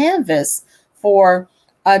using Canvas for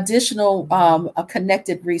additional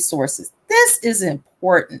connected resources. This is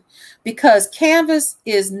important, because Canvas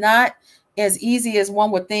is not as easy as one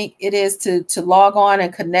would think it is to log on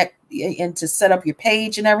and connect and to set up your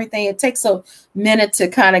page and everything. It takes a minute to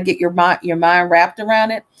kind of get your mind wrapped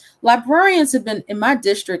around it. Librarians have been in my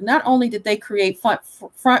district. Not only did they create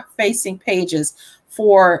front-facing pages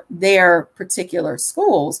for their particular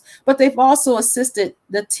schools, but they've also assisted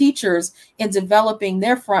the teachers in developing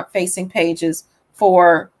their front-facing pages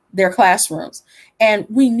for their classrooms. And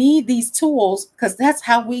we need these tools, because that's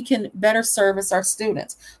how we can better service our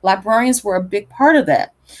students. Librarians were a big part of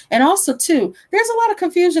that. And also, too, there's a lot of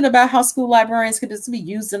confusion about how school librarians can just be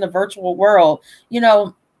used in the virtual world.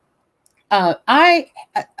 A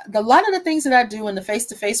lot of the things that I do in the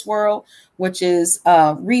face-to-face world, which is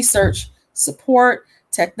research, support,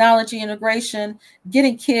 technology integration,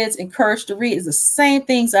 getting kids encouraged to read, is the same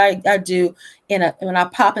things I do when I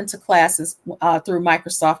pop into classes through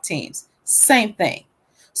Microsoft Teams. Same thing.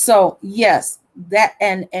 So yes, that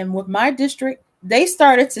and with my district, they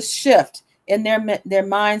started to shift in their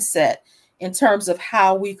mindset in terms of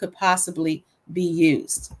how we could possibly be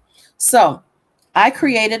used. So I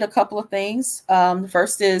created a couple of things. The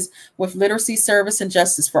first is with literacy, service, and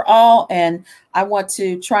justice for all. And I want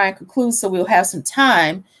to try and conclude so we'll have some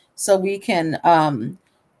time so we can,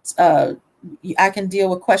 I can deal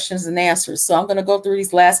with questions and answers. So I'm going to go through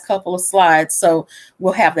these last couple of slides so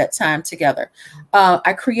we'll have that time together.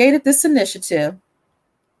 I created this initiative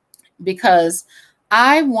because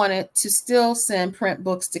I wanted to still send print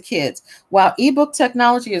books to kids. While ebook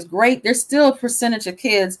technology is great, there's still a percentage of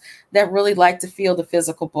kids that really like to feel the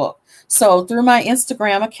physical book. So through my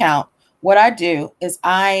Instagram account, what I do is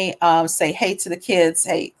I say, hey, to the kids,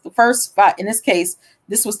 hey, the first 5, in this case,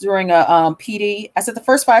 this was during a PD. I said the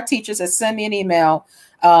first 5 teachers that send me an email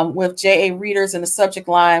with JA readers in the subject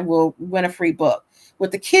line will win a free book.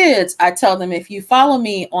 With the kids, I tell them, if you follow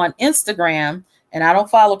me on Instagram, and I don't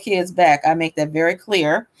follow kids back, I make that very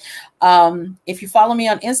clear. If you follow me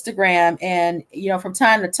on Instagram, and from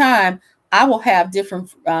time to time, I will have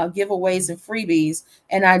different giveaways and freebies,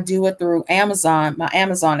 and I do it through Amazon, my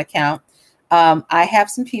Amazon account. I have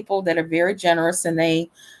some people that are very generous, and they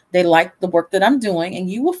like the work that I'm doing,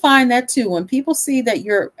 and you will find that too. When people see that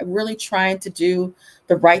you're really trying to do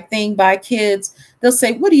the right thing by kids, they'll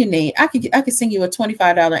say, what do you need? I could send you a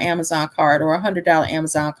 $25 Amazon card or a $100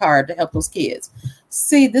 Amazon card to help those kids.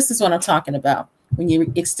 See, this is what I'm talking about. When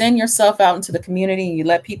you extend yourself out into the community and you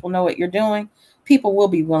let people know what you're doing, people will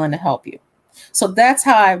be willing to help you. So that's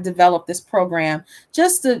how I've developed this program,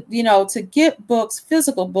 just to, to get books,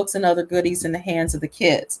 physical books, and other goodies in the hands of the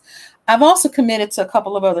kids. I've also committed to a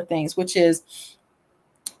couple of other things, which is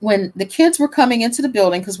when the kids were coming into the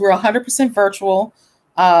building, because we're 100% virtual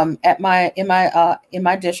in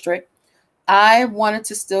my district, I wanted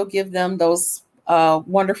to still give them those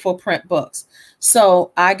wonderful print books.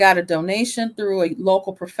 So I got a donation through a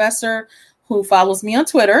local professor who follows me on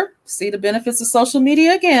Twitter. See the benefits of social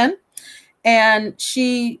media again. And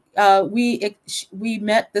we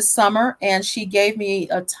met this summer, and she gave me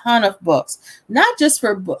a ton of books, not just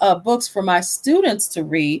for books for my students to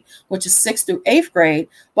read, which is 6th through 8th grade,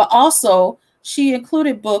 but also she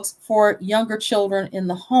included books for younger children in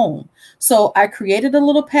the home. So I created a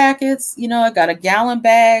little packets. I got a gallon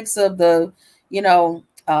bags of the,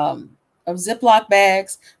 of Ziploc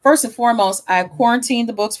bags. First and foremost, I quarantined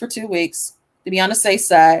the books for 2 weeks to be on the safe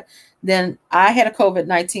side. Then I had a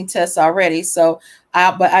COVID-19 test already.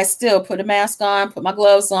 But I still put a mask on, put my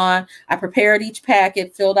gloves on. I prepared each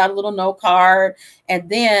packet, filled out a little note card, and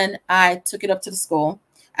then I took it up to the school.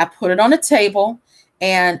 I put it on a table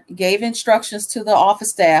and gave instructions to the office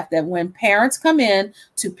staff that when parents come in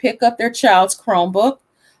to pick up their child's Chromebook,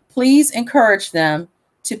 please encourage them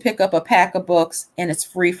to pick up a pack of books, and it's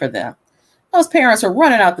free for them. Those parents are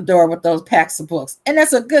running out the door with those packs of books, and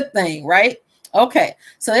that's a good thing, right? Okay,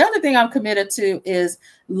 so the other thing I'm committed to is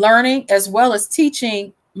learning as well as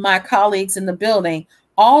teaching my colleagues in the building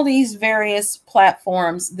all these various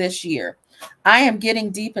platforms this year. I am getting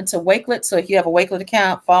deep into Wakelet. So if you have a Wakelet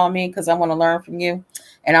account, follow me because I want to learn from you,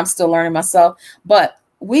 and I'm still learning myself. But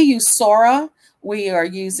we use Sora. We are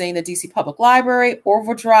using the DC Public Library,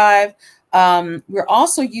 Orville Drive. We're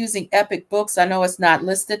also using Epic Books. I know it's not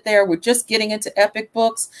listed there. We're just getting into Epic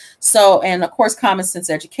Books. So, and of course, Common Sense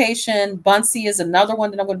Education. Bunsey is another one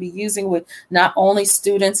that I'm going to be using with not only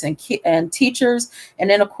students and teachers. And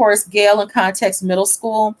then, of course, Gale and Context Middle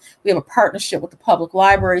School. We have a partnership with the public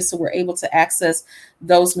library, so we're able to access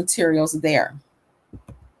those materials there.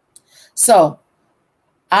 So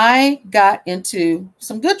I got into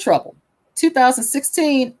some good trouble.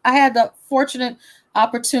 2016, I had the fortunate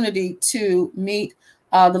opportunity to meet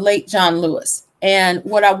the late John Lewis. And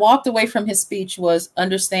what I walked away from his speech was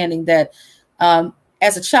understanding that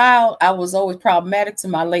as a child, I was always problematic to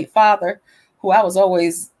my late father, who I was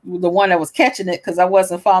always the one that was catching it because I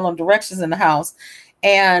wasn't following directions in the house.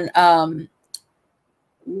 And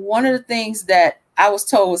one of the things that I was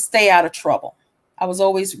told was stay out of trouble. I was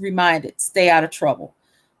always reminded, stay out of trouble.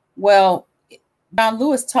 Well, John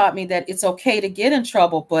Lewis taught me that it's okay to get in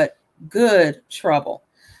trouble, but good trouble.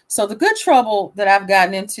 So the good trouble that I've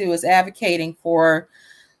gotten into is advocating for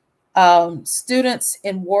students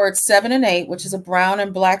in Ward 7 and 8, which is a brown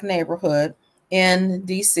and black neighborhood in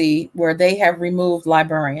DC, where they have removed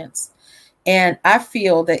librarians. And I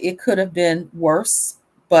feel that it could have been worse,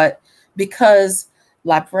 but because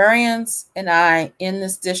librarians and I in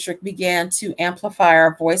this district began to amplify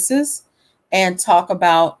our voices and talk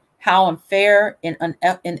about how unfair and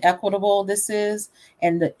inequitable this is,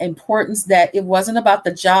 and the importance that it wasn't about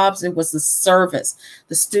the jobs, it was the service.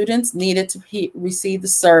 The students needed to receive the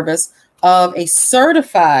service of a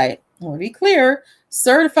certified, I want to be clear,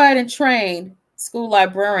 certified and trained school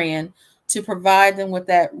librarian to provide them with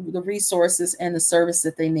the resources and the service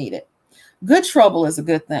that they needed. Good trouble is a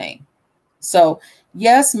good thing. So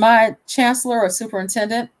yes, my chancellor or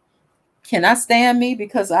superintendent cannot stand me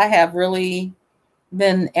because I have really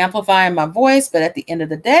been amplifying my voice, but at the end of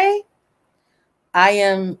the day, I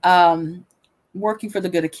am working for the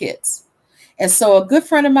good of kids. And so a good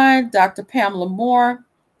friend of mine, Dr. Pamela Moore,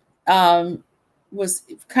 was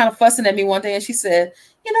kind of fussing at me one day, and she said,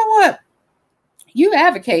 you know what? You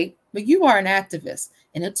advocate, but you are an activist.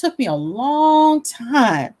 And it took me a long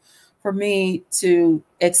time for me to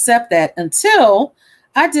accept that until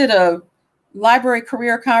I did a library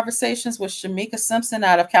career conversations with Shamika Simpson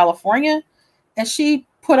out of California. And she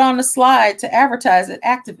put on a slide to advertise at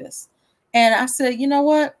activists. And I said, you know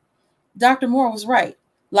what? Dr. Moore was right.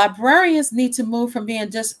 Librarians need to move from being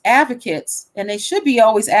just advocates, and they should be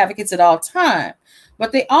always advocates at all time,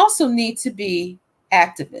 but they also need to be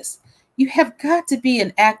activists. You have got to be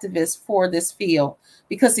an activist for this field,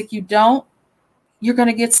 because if you don't, you're going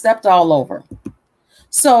to get stepped all over.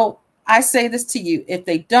 So I say this to you: if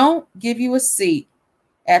they don't give you a seat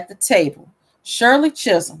at the table,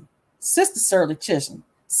 Sister Shirley Chisholm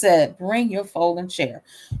said, bring your folding chair.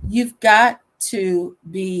 You've got to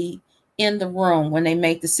be in the room when they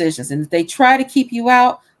make decisions. And if they try to keep you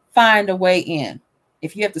out, find a way in.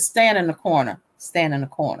 If you have to stand in the corner, stand in the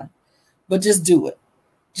corner. But just do it.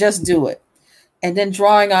 Just do it. And then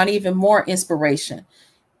drawing on even more inspiration.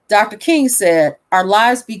 Dr. King said, our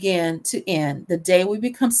lives begin to end the day we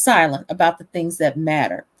become silent about the things that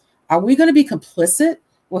matter. Are we going to be complicit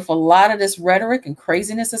with a lot of this rhetoric and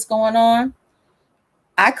craziness that's going on?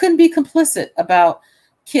 I couldn't be complicit about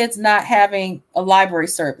kids not having a library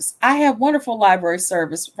service. I have wonderful library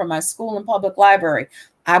service from my school and public library.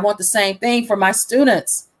 I want the same thing for my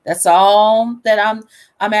students. That's all that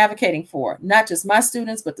I'm advocating for. Not just my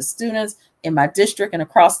students, but the students in my district and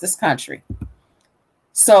across this country.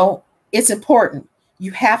 So it's important.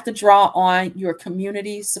 You have to draw on your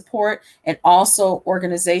community support and also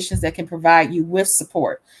organizations that can provide you with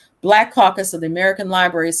support. Black Caucus of the American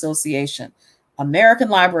Library Association, American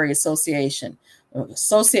Library Association,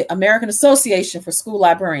 American Association for School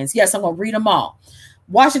Librarians. Yes, I'm going to read them all.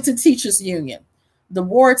 Washington Teachers Union, the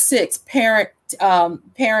Ward 6 Parent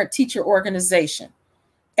Teacher Organization,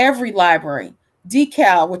 Every Library,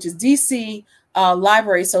 DECAL, which is DC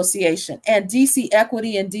Library Association, and DC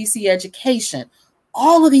Equity and DC Education.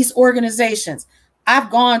 All of these organizations I've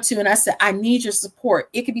gone to and I said, I need your support.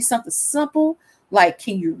 It could be something simple like,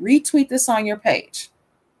 can you retweet this on your page?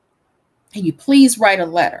 Can you please write a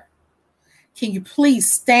letter? Can you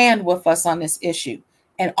please stand with us on this issue?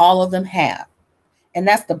 And all of them have. And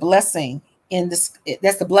that's the blessing in this.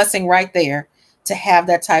 That's the blessing right there, to have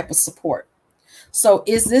that type of support. So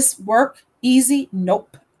is this work easy?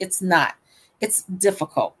 Nope, it's not. It's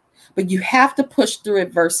difficult, but you have to push through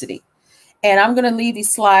adversity. And I'm going to leave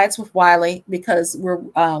these slides with Wiley because we're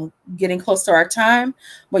getting close to our time.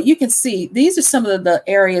 But you can see these are some of the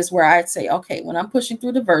areas where I'd say, okay, when I'm pushing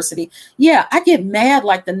through diversity, yeah, I get mad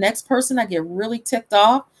like the next person. I get really ticked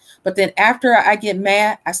off. But then after I get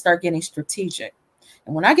mad, I start getting strategic.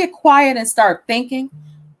 And when I get quiet and start thinking,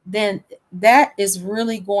 then that is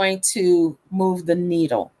really going to move the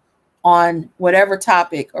needle on whatever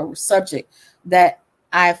topic or subject that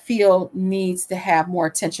I feel needs to have more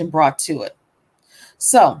attention brought to it.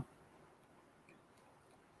 So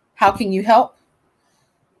how can you help?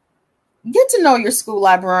 Get to know your school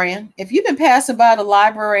librarian. If you've been passing by the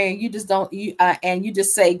library and you just don't, you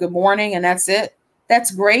just say good morning and that's it,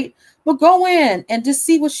 that's great. But go in and just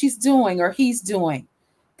see what she's doing or he's doing.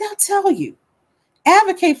 They'll tell you.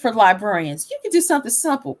 Advocate for librarians. You can do something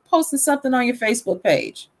simple, posting something on your Facebook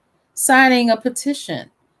page, signing a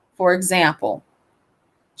petition, for example.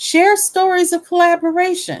 Share stories of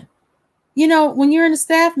collaboration. You know, when you're in a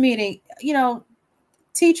staff meeting, you know,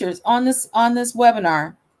 teachers on this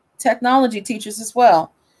webinar, technology teachers as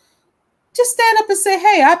well, just stand up and say,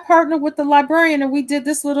 hey, I partnered with the librarian and we did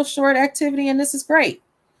this little short activity and this is great.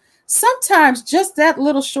 Sometimes just that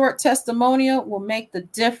little short testimonial will make the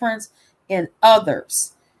difference in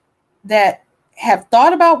others that have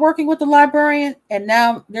thought about working with the librarian. And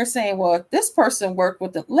now they're saying, well, if this person worked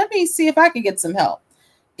with it, let me see if I can get some help.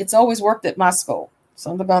 It's always worked at my school.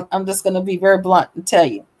 So I'm just going to be very blunt and tell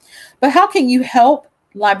you. But how can you help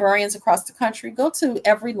librarians across the country. Go to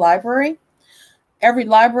every library. Every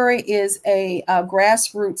library is a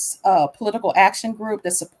grassroots political action group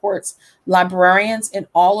that supports librarians in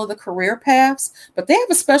all of the career paths. But they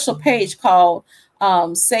have a special page called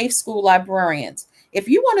Safe School Librarians. If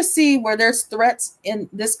you want to see where there's threats in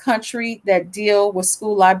this country that deal with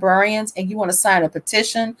school librarians, and you want to sign a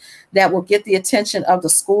petition that will get the attention of the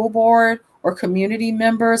school board or community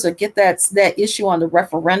members, or get that issue on the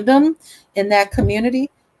referendum in that community,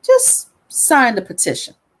 just sign the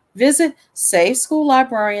petition. Visit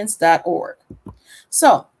SafeSchoolLibrarians.org.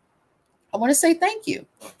 So I want to say thank you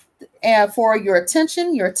for your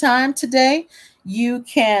attention, your time today. You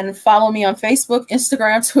can follow me on Facebook,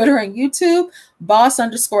 Instagram, Twitter, and YouTube,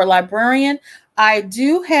 boss_librarian. I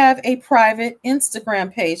do have a private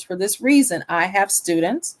Instagram page for this reason. I have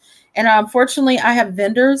students, and unfortunately, I have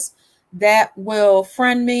vendors that will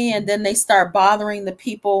friend me, and then they start bothering the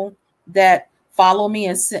people that follow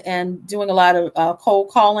me and doing a lot of cold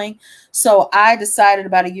calling. So I decided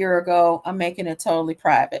about a year ago, I'm making it totally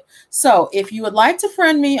private. So if you would like to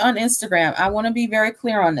friend me on Instagram, I want to be very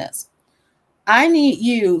clear on this. I need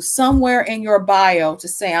you somewhere in your bio to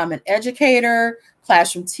say I'm an educator,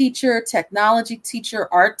 classroom teacher, technology teacher,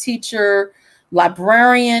 art teacher,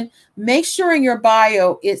 librarian. Make sure in your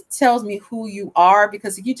bio it tells me who you are,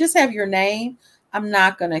 because if you just have your name, I'm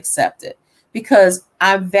not going to accept it, because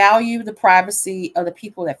I value the privacy of the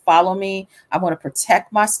people that follow me. I want to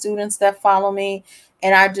protect my students that follow me,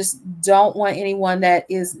 and I just don't want anyone that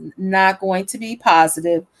is not going to be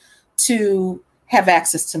positive to have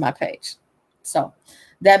access to my page. So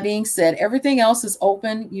that being said, everything else is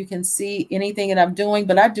open. You can see anything that I'm doing,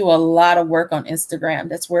 but I do a lot of work on Instagram.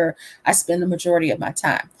 That's where I spend the majority of my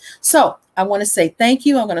time. So I want to say thank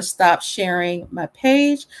you. I'm going to stop sharing my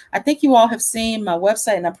page. I think you all have seen my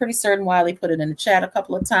website, and I'm pretty certain Wiley put it in the chat a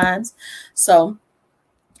couple of times. So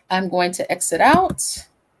I'm going to exit out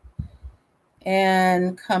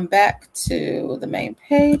and come back to the main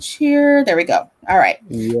page here. There we go. All right.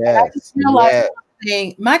 Yes. I just realized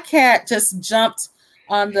my cat just jumped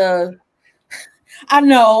on the, I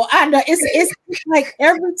know. It's like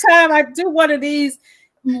every time I do one of these,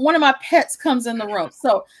 one of my pets comes in the room.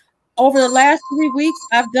 So over the last 3 weeks,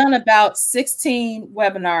 I've done about 16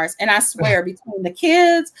 webinars, and I swear between the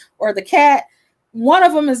kids or the cat, one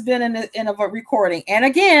of them has been in a recording. And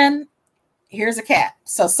again, here's a cat.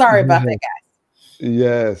 So sorry about that,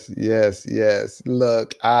 guys. Yes.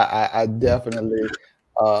 Look, I definitely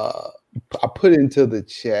I put into the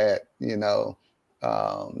chat,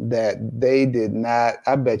 that they did not,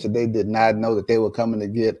 I bet you they did not know that they were coming to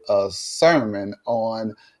get a sermon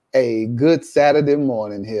on a good Saturday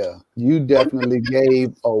morning here. You definitely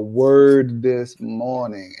gave a word this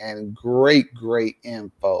morning, and great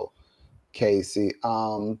info, Casey.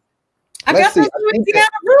 I got those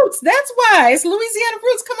Louisiana roots. That's why it's Louisiana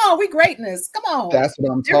roots. Come on, we greatness. Come on. That's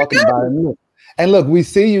what I'm talking about. And look, we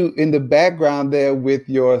see you in the background there with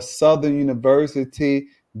your Southern University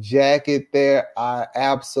jacket there. I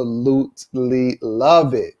absolutely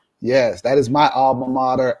love it. Yes, that is my alma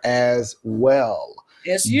mater as well.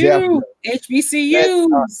 SU,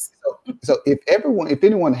 HBCUs. So if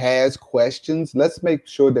anyone has questions, let's make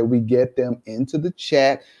sure that we get them into the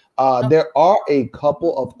chat. There are a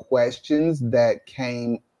couple of questions that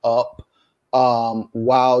came up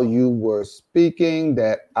while you were speaking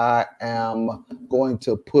that I am going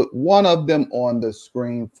to put one of them on the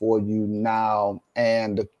screen for you now.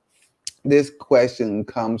 And this question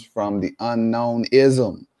comes from the unknown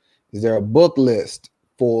ism. Is there a book list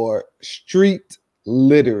for street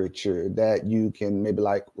literature that you can maybe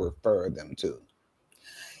like refer them to?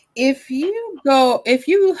 If you go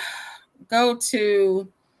to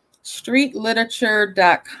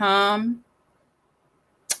streetliterature.com,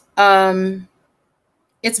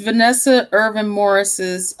 it's Vanessa Irvin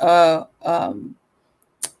Morris's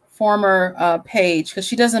former page, because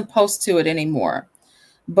she doesn't post to it anymore.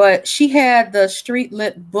 But she had the Street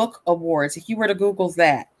Lit Book Awards. If you were to Google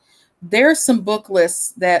that, there's some book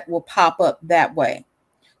lists that will pop up that way.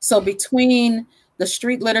 So between the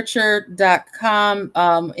streetliterature.com,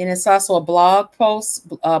 and it's also a blog post,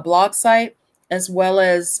 blog site, as well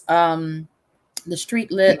as the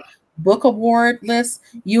Street Lit Book Award list,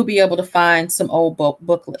 you'll be able to find some old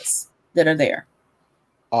book lists that are there.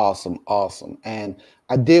 Awesome. And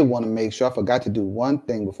I did want to make sure, I forgot to do one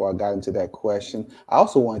thing before I got into that question. I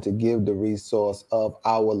also wanted to give the resource of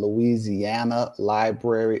our Louisiana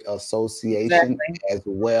Library Association as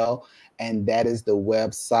well. And that is the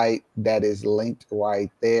website that is linked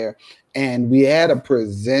right there. And we had a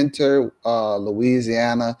presenter,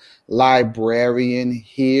 Louisiana librarian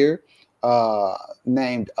here uh,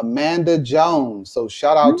 named Amanda Jones. So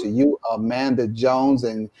shout out to you, Amanda Jones,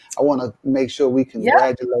 and I want to make sure we Yep,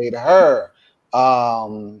 congratulate her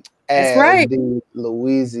that's as right. the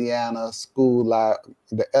Louisiana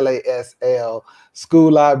the LASL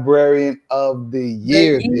School Librarian of the The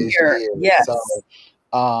Year this year, year. So yes.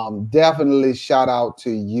 definitely shout out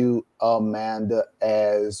to you, Amanda,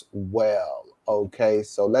 as well. Okay,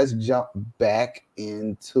 so let's jump back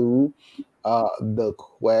into the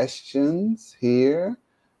questions here.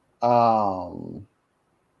 Um,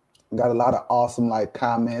 got a lot of awesome like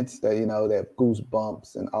comments that that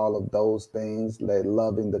goosebumps and all of those things. They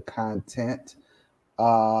loving the content.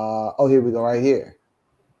 Oh, here we go, right here.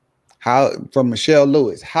 How from Michelle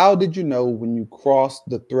Lewis? How did you know when you crossed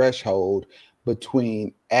the threshold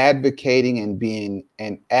between advocating and being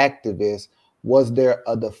an activist? Was there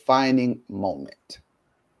a defining moment?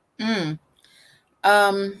 Mm.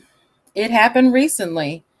 Um, it happened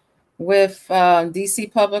recently with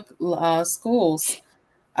DC Public Schools.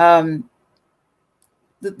 Um,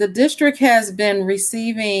 the district has been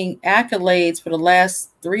receiving accolades for the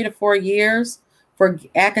last 3 to 4 years for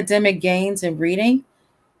academic gains in reading,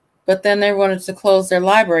 but then they wanted to close their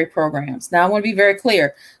library programs. Now, I want to be very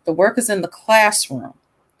clear. The work is in the classroom,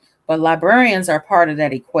 but librarians are part of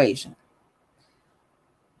that equation.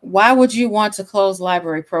 Why would you want to close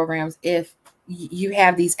library programs if you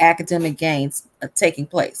have these academic gains taking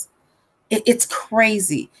place? It's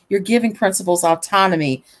crazy. You're giving principals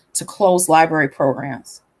autonomy to close library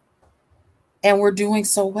programs. And we're doing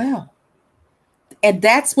so well. And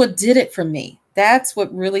that's what did it for me. That's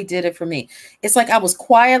what really did it for me. It's like I was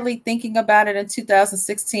quietly thinking about it in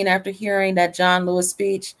 2016 after hearing that John Lewis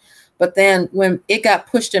speech. But then when it got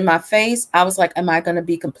pushed in my face, I was like, am I going to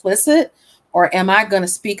be complicit or am I going to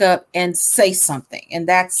speak up and say something? And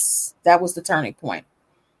that was the turning point.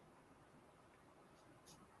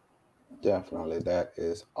 Definitely, that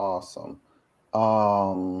is awesome.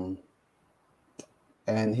 Um,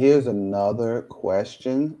 And here's another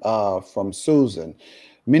question from Susan.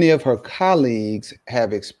 Many of her colleagues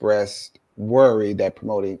have expressed worry that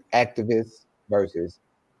promoting activists versus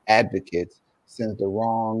advocates sends the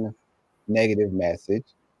wrong negative message.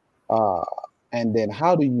 Uh, and then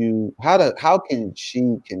how can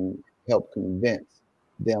she can help convince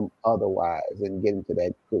them otherwise and get into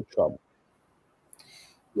that good trouble?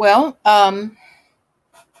 Well,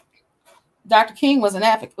 Dr. King was an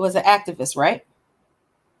activist, right?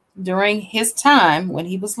 During his time when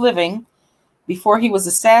he was living, before he was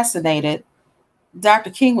assassinated, Dr.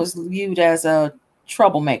 King was viewed as a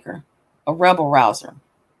troublemaker, a rebel rouser.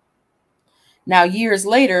 Now, years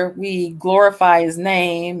later, we glorify his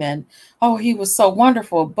name and, oh, he was so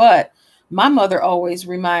wonderful. But my mother always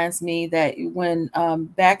reminds me that when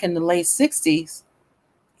back in the late 60s,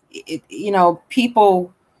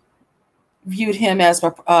 people viewed him as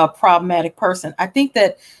a problematic person. I think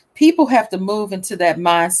that people have to move into that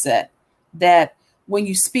mindset that when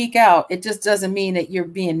you speak out, it just doesn't mean that you're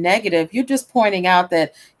being negative. You're just pointing out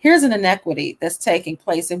that here's an inequity that's taking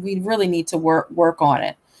place and we really need to work on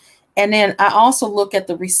it. And then I also look at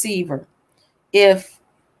the receiver. If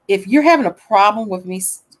you're having a problem with me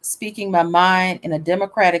speaking my mind in a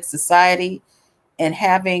democratic society and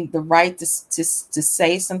having the right to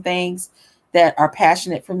say some things that are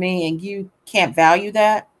passionate for me and you can't value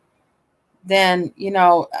that, then,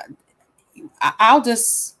 I'll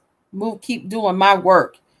just keep doing my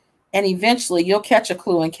work. And eventually you'll catch a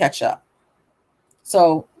clue and catch up.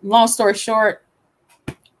 So long story short,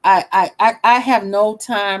 I have no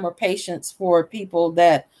time or patience for people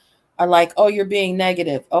that are like, oh, you're being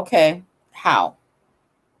negative. Okay, how?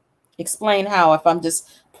 Explain how if I'm just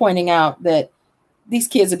pointing out that these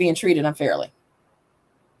kids are being treated unfairly.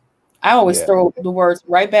 I always Yeah, throw the words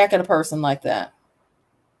right back at a person like that.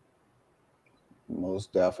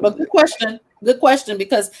 most But definitely. good question,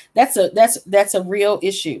 because that's a real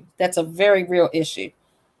issue. That's a very real issue.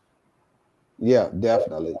 Yeah,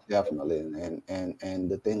 definitely, definitely.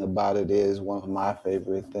 And the thing about it is one of my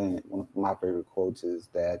favorite quotes is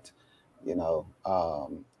that,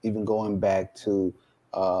 even going back to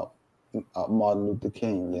uh, Martin Luther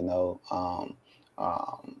King,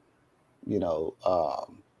 um, you know,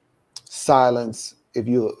 silence. If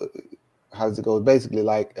you how does it go? Basically,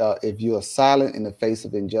 like if you are silent in the face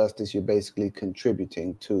of injustice, you're basically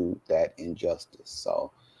contributing to that injustice.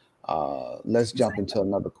 So let's jump Exactly. into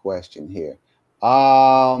another question here.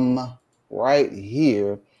 Right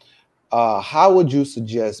here, how would you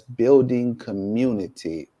suggest building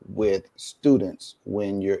community with students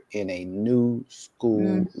when you're in a new Mm.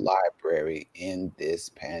 school library in this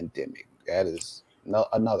pandemic? That is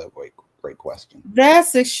another great question.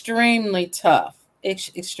 That's extremely tough.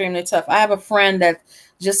 extremely tough. I have a friend that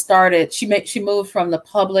just started. She moved from the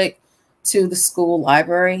public to the school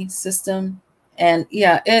library system, and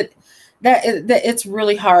yeah, it's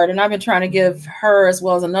really hard. And I've been trying to give her, as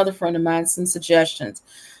well as another friend of mine, some suggestions.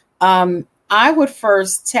 I would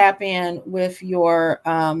first tap in with your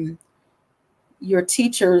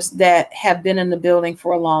teachers that have been in the building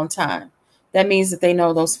for a long time. That means that they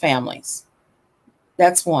know those families.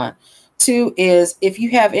 That's one. Two is, if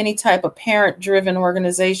you have any type of parent-driven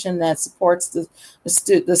organization that supports the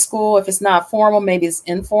school, if it's not formal, maybe it's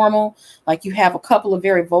informal, like you have a couple of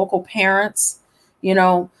very vocal parents,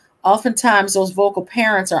 oftentimes those vocal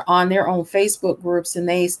parents are on their own Facebook groups and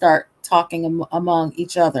they start talking among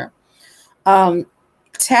each other.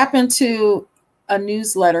 Tap into a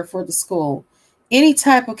newsletter for the school. Any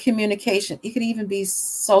type of communication. It could even be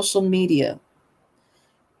social media.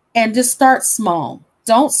 And just start small.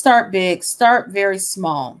 Don't start big. Start very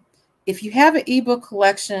small. If you have an ebook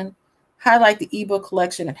collection, highlight the ebook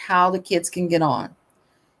collection and how the kids can get on.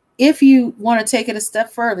 If you want to take it a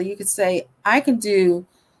step further, you could say, I can do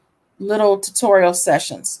little tutorial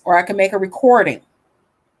sessions, or I can make a recording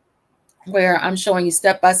where I'm showing you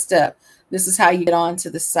step by step. This is how you get onto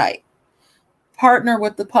the site. Partner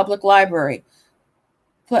with the public library.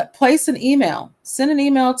 Place an email. Send an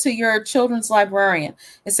email to your children's librarian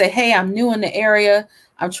and say, hey, I'm new in the area.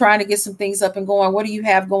 I'm trying to get some things up and going. What do you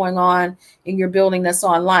have going on in your building that's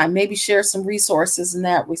online? Maybe share some resources in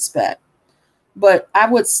that respect. But I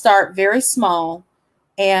would start very small.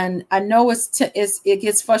 And I know it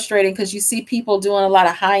gets frustrating because you see people doing a lot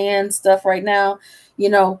of high-end stuff right now,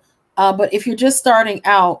 but if you're just starting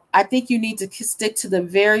out, I think you need to stick to the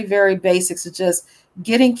very, very basics of just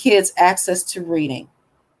getting kids access to reading.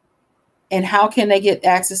 And how can they get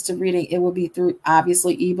access to reading? It will be through,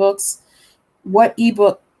 obviously, ebooks. What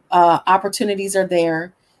ebook opportunities are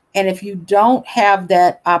there? And if you don't have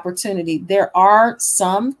that opportunity, there are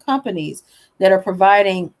some companies that are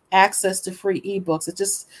providing access to free ebooks. It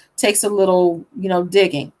just takes a little,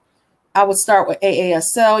 digging. I would start with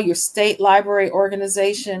AASL, your state library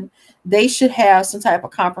organization. They should have some type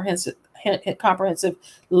of comprehensive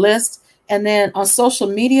list. And then on social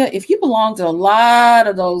media, if you belong to a lot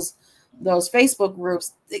of those Facebook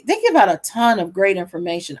groups, they give out a ton of great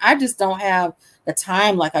information. I just don't have the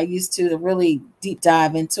time like I used to really deep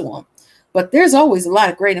dive into them. But there's always a lot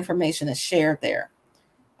of great information that's shared there.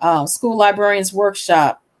 School Librarians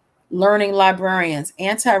Workshop, Learning Librarians,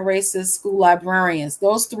 Anti-Racist School Librarians.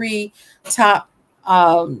 Those three top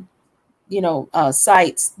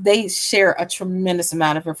sites, they share a tremendous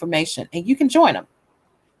amount of information, and you can join them.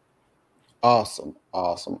 Awesome,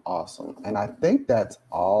 awesome, awesome. And I think that's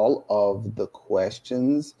all of the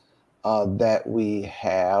questions that we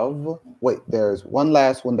have. Wait, there's one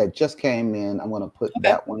last one that just came in. I'm going to put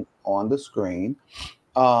that one on the screen.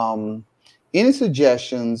 Any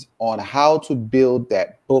suggestions on how to build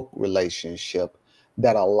that book relationship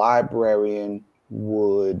that a librarian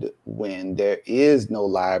would when there is no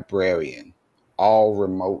librarian, all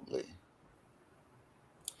remotely?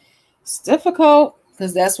 It's difficult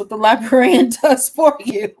because that's what the librarian does for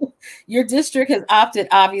you. Your district has opted,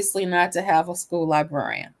 obviously, not to have a school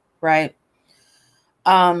librarian, right?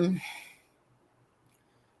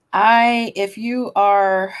 If you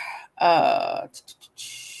are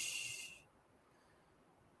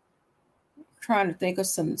trying to think of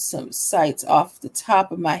some sites off the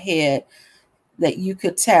top of my head that you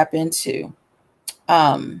could tap into.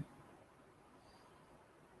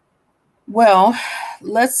 Well,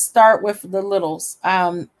 let's start with the littles.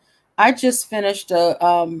 I just finished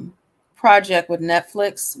a project with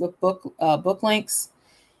Netflix with book links,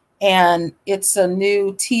 and it's a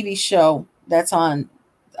new TV show that's on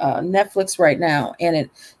Netflix right now, and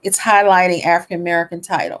it's highlighting African American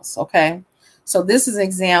titles. Okay, so this is an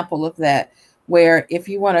example of that, where if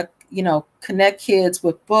you want to connect kids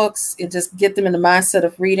with books and just get them in the mindset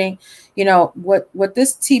of reading, what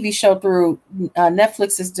this TV show through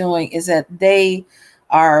Netflix is doing is that they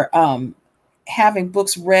are having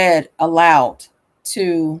books read aloud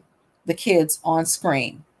to the kids on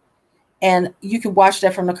screen, and you can watch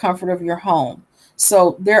that from the comfort of your home.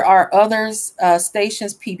 So there are others,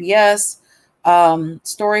 stations, PBS,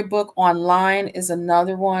 Storybook Online is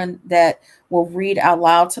another one that will read out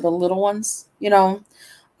loud to the little ones.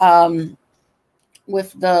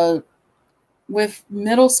 With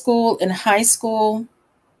middle school and high school,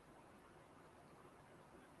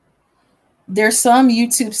 there's some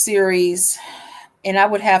YouTube series, and I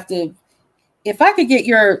would have to, if I could get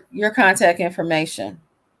your contact information,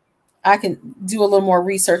 I can do a little more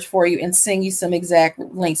research for you and send you some exact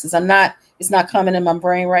links. It's not coming in my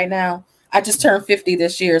brain right now. I just turned 50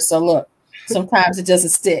 this year, so look. Sometimes it doesn't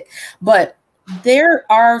stick. But there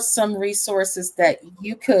are some resources that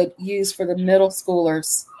you could use for the middle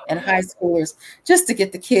schoolers and high schoolers just to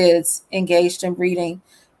get the kids engaged in reading,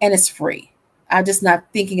 and it's free. I'm just not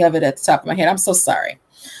thinking of it at the top of my head. I'm so sorry.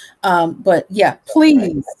 But yeah,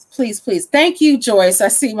 please, please, please. Thank you, Joyce. I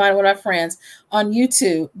see one of my friends on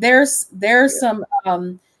YouTube. There's some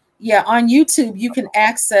yeah, on YouTube you can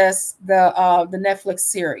access the Netflix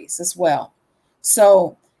series as well.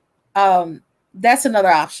 So that's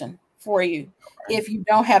another option for you. If you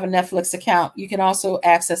don't have a Netflix account, you can also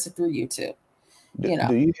access it through YouTube. You know.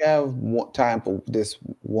 Do you have time for this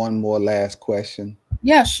one more last question?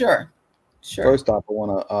 Yeah, sure. Sure. First off, I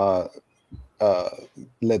want to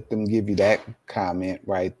let them give you that comment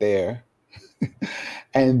right there.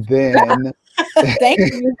 And then thank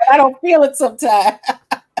you. I don't feel it sometimes.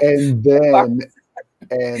 and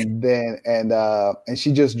then and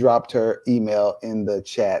she just dropped her email in the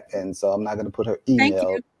chat, and so I'm not going to put her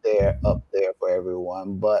email up there for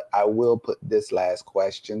everyone, but I will put this last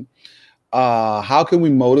question. How can we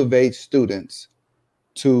motivate students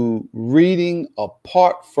to reading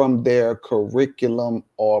apart from their curriculum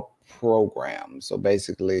or program? So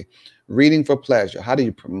basically, reading for pleasure. How do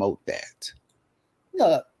you promote that?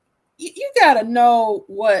 Look, you got to know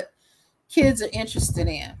what kids are interested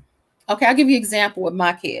in. Okay, I'll give you an example with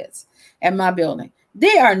my kids at my building.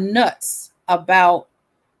 They are nuts about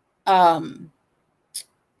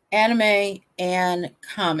anime and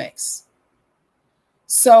comics.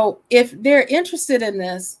 So if they're interested in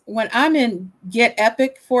this, when I'm in Get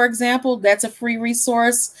Epic, for example, that's a free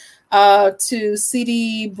resource to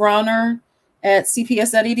CD Bronner at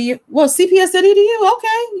cps.edu. Well, cps.edu,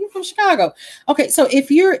 okay, you're from Chicago. Okay, so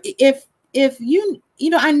if you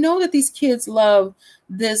I know that these kids love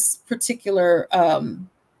this particular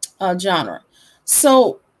genre.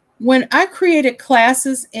 So when I created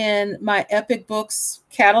classes in my Epic Books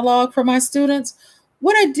catalog for my students,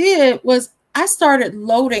 what I did was I started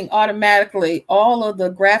loading automatically all of the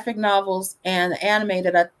graphic novels and the anime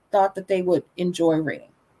that I thought that they would enjoy reading.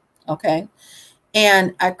 Okay.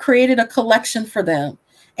 And I created a collection for them.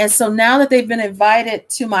 And so now that they've been invited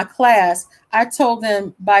to my class, I told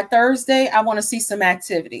them by Thursday, I want to see some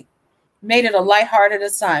activity. Made it a lighthearted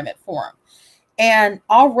assignment for them. And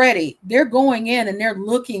already they're going in and they're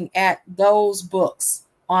looking at those books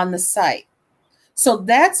on the site. So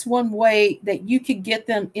that's one way that you can get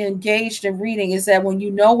them engaged in reading, is that when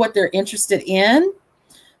you know what they're interested in,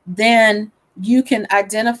 then you can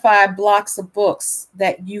identify blocks of books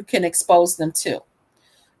that you can expose them to.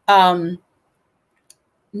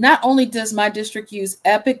 Not only does my district use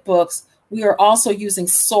Epic Books, we are also using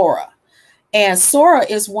Sora. And Sora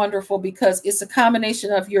is wonderful because it's a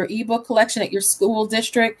combination of your ebook collection at your school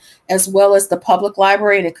district as well as the public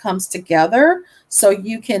library, and it comes together so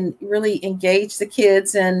you can really engage the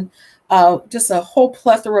kids in just a whole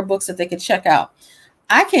plethora of books that they can check out.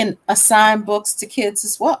 I can assign books to kids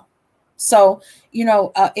as well. So,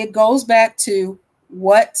 it goes back to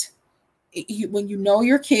when you know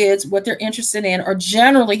your kids, what they're interested in, or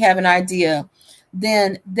generally have an idea,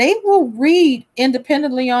 then they will read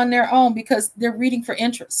independently on their own because they're reading for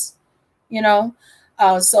interest,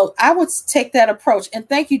 So I would take that approach. And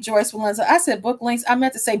thank you, Joyce Valenza. I said book links. I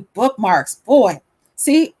meant to say bookmarks. Boy,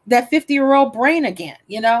 see that 50-year-old brain again,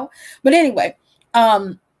 But anyway,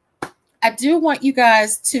 I do want you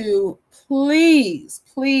guys to please,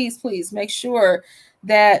 please, please make sure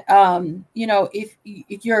that,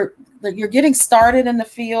 if you're getting started in the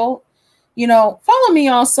field, follow me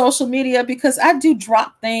on social media, because I do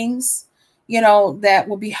drop things, that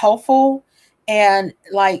will be helpful. And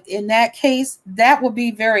like in that case, that will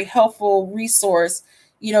be very helpful resource,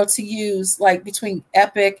 to use like between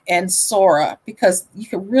Epic and Sora, because you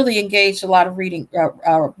can really engage a lot of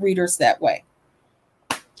readers that way.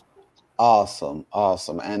 Awesome.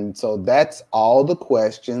 And so that's all the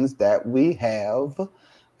questions that we have.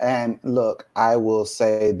 And look, I will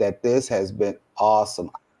say that this has been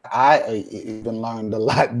awesome. I even learned a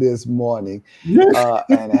lot this morning,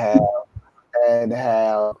 and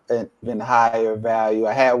have an even higher value.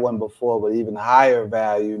 I had one before, but even higher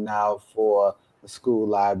value now for the school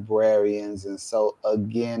librarians. And so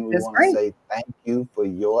again, we want to say thank you for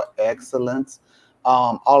your excellence.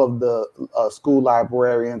 All of the school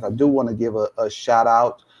librarians, I do want to give a shout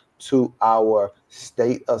out to our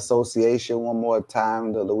state association one more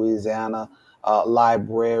time, the Louisiana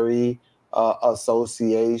Library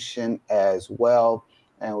Association as well.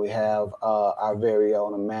 And we have our very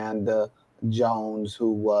own Amanda Jones,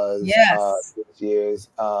 who was this year's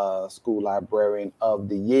School Librarian of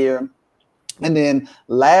the Year. And then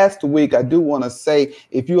last week, I do want to say,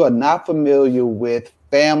 if you are not familiar with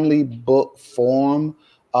Family Book Forum,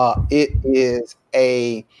 it is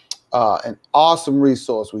an awesome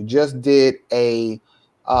resource. We just did a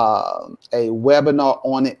webinar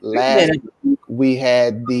on it Wait a last minute. week. We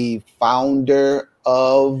had the founder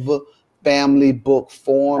of Family Book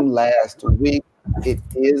Forum last week. It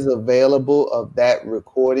is available. Of that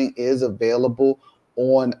recording is available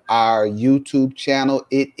on our YouTube channel.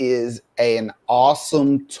 It is an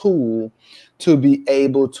awesome tool to be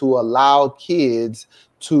able to allow kids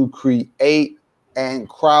to create and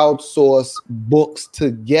crowdsource books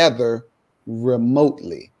together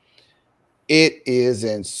remotely. It is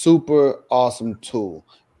a super awesome tool.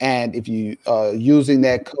 And if you using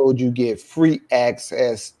that code, you get free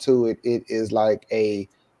access to it. It is like a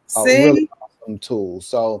really See? awesome tool.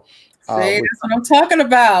 So See, with that's what I'm talking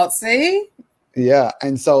about. See? yeah,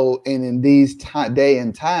 and so and in these day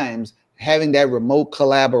and times, having that remote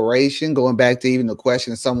collaboration, going back to even the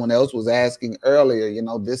question someone else was asking earlier,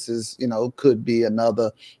 this is, could be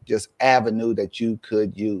another just avenue that you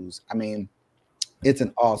could use. I mean, it's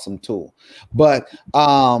an awesome tool. But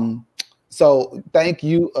so thank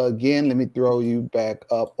you again. Let me throw you back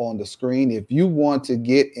up on the screen. If you want to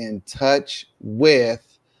get in touch with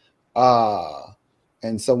uh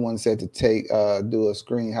and someone said to take do a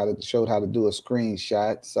screen how to showed how to do a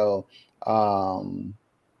screenshot. So um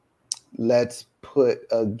let's put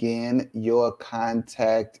again your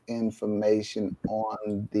contact information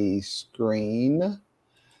on the screen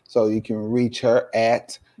so you can reach her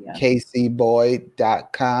at Yeah.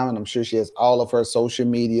 kcboyd.com. And I'm sure she has all of her social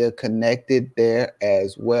media connected there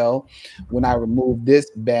as well. When I remove this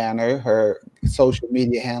banner, her social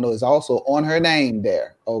media handle is also on her name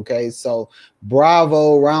there. Okay. So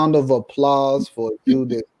bravo, round of applause for you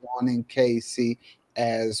this morning, Casey,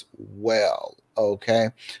 as well. Okay.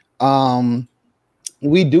 Um,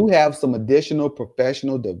 we do have some additional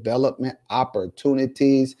professional development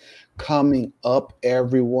opportunities coming up,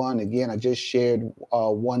 everyone. Again, I just shared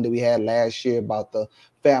one that we had last year about the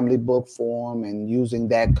family book forum and using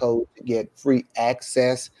that code to get free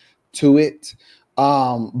access to it.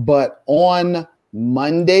 But on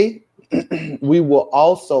Monday, we will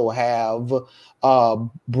also have uh,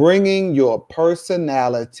 bringing your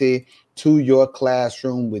personality to your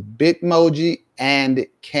classroom with Bitmoji and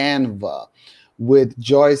Canva with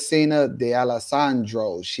Joycina de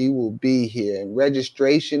Alessandro. She will be here. And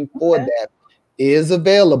registration for Okay. that is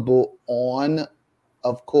available on,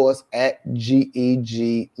 of course, at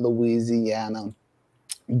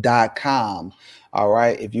geglouisiana.com. All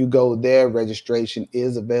right. If you go there, registration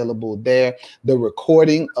is available there. The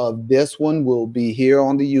recording of this one will be here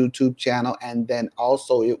on the YouTube channel, and then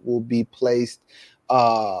also it will be placed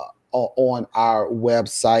on our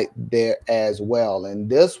website there as well. And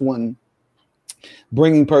this one,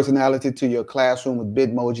 bringing personality to your classroom with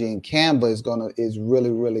Bitmoji and Canva, is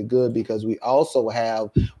really good, because we also have,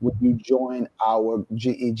 when you join our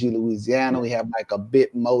GEG Louisiana, we have like a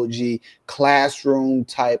Bitmoji classroom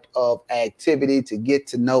type of activity to get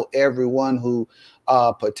to know everyone who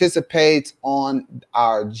participates on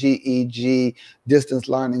our GEG distance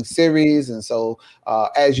learning series. And so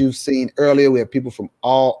as you've seen earlier, we have people from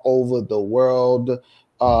all over the world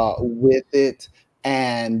with it.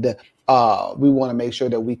 And we want to make sure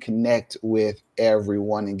that we connect with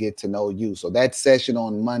everyone and get to know you. So that session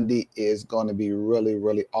on Monday is going to be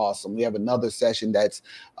really awesome. We have another session that's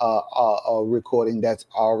a recording that's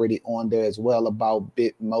already on there as well about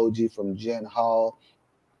Bitmoji from Jen Hall,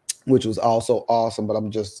 which was also awesome. But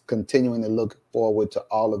I'm just continuing to look forward to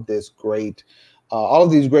all of these great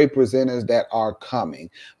presenters that are coming.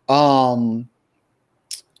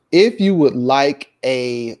 If you would like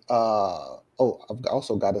I've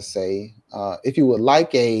also got to say, if you would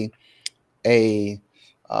like a Yeah.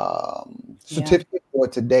 certificate for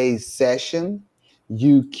today's session,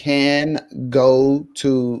 you can go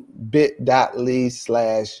to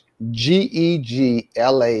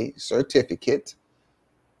bit.ly/GEGLA certificate,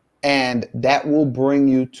 and that will bring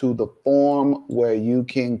you to the form where you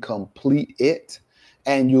can complete it,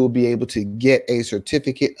 and you'll be able to get a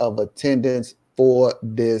certificate of attendance for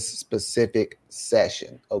this specific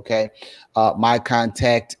session. Okay. My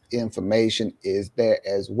contact information is there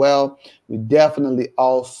as well. We definitely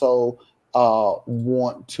also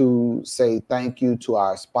want to say thank you to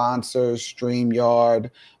our sponsors, StreamYard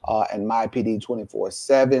and MyPD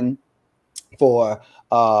 24/7, for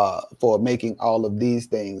making all of these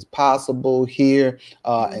things possible here.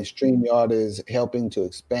 And StreamYard is helping to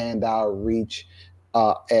expand our reach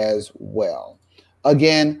as well.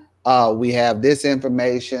 Again, we have this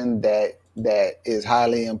information that that is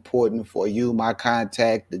highly important for you. My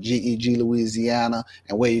contact, the GEG Louisiana,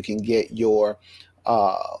 and where you can get your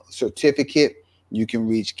certificate. You can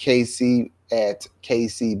reach Casey at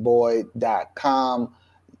kcboyd.com.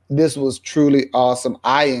 This was truly awesome.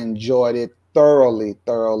 I enjoyed it thoroughly,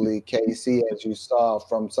 Casey, as you saw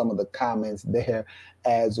from some of the comments there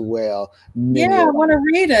as well. Many Yeah, I of want to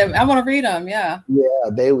read them. I want to read them. Yeah. yeah,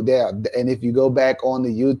 they were there. And if you go back on the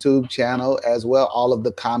YouTube channel as well, all of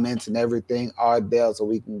the comments and everything are there, so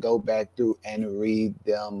we can go back through and read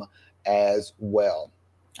them as well.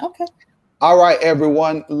 Okay. All right,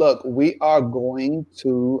 everyone. Look, we are going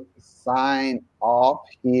to sign off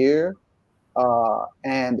here.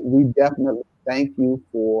 And we definitely thank you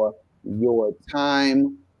for your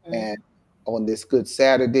time and on this good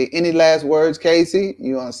Saturday. Any last words, Casey?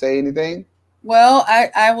 You want to say anything? Well,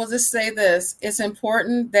 I will just say this. It's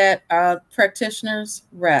important that practitioners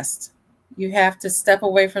rest. You have to step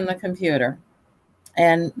away from the computer.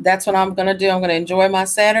 And that's what I'm going to do. I'm going to enjoy my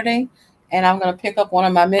Saturday, and I'm going to pick up one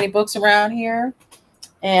of my many books around here.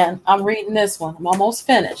 And I'm reading this one. I'm almost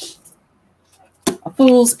finished. A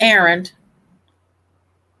Fool's Errand,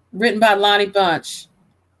 written by Lonnie Bunch.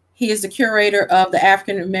 He is the curator of the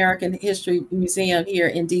African American History Museum here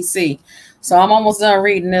in DC. So I'm almost done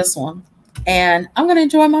reading this one. And I'm going to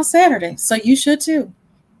enjoy my Saturday. So you should too.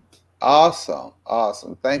 Awesome.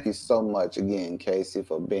 Awesome. Thank you so much again, Casey,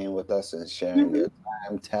 for being with us and sharing your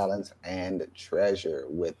time, talents, and treasure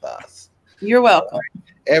with us. You're welcome.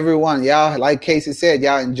 Everyone, y'all, like Casey said,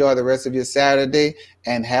 y'all enjoy the rest of your Saturday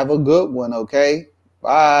and have a good one, okay?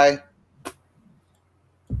 Bye.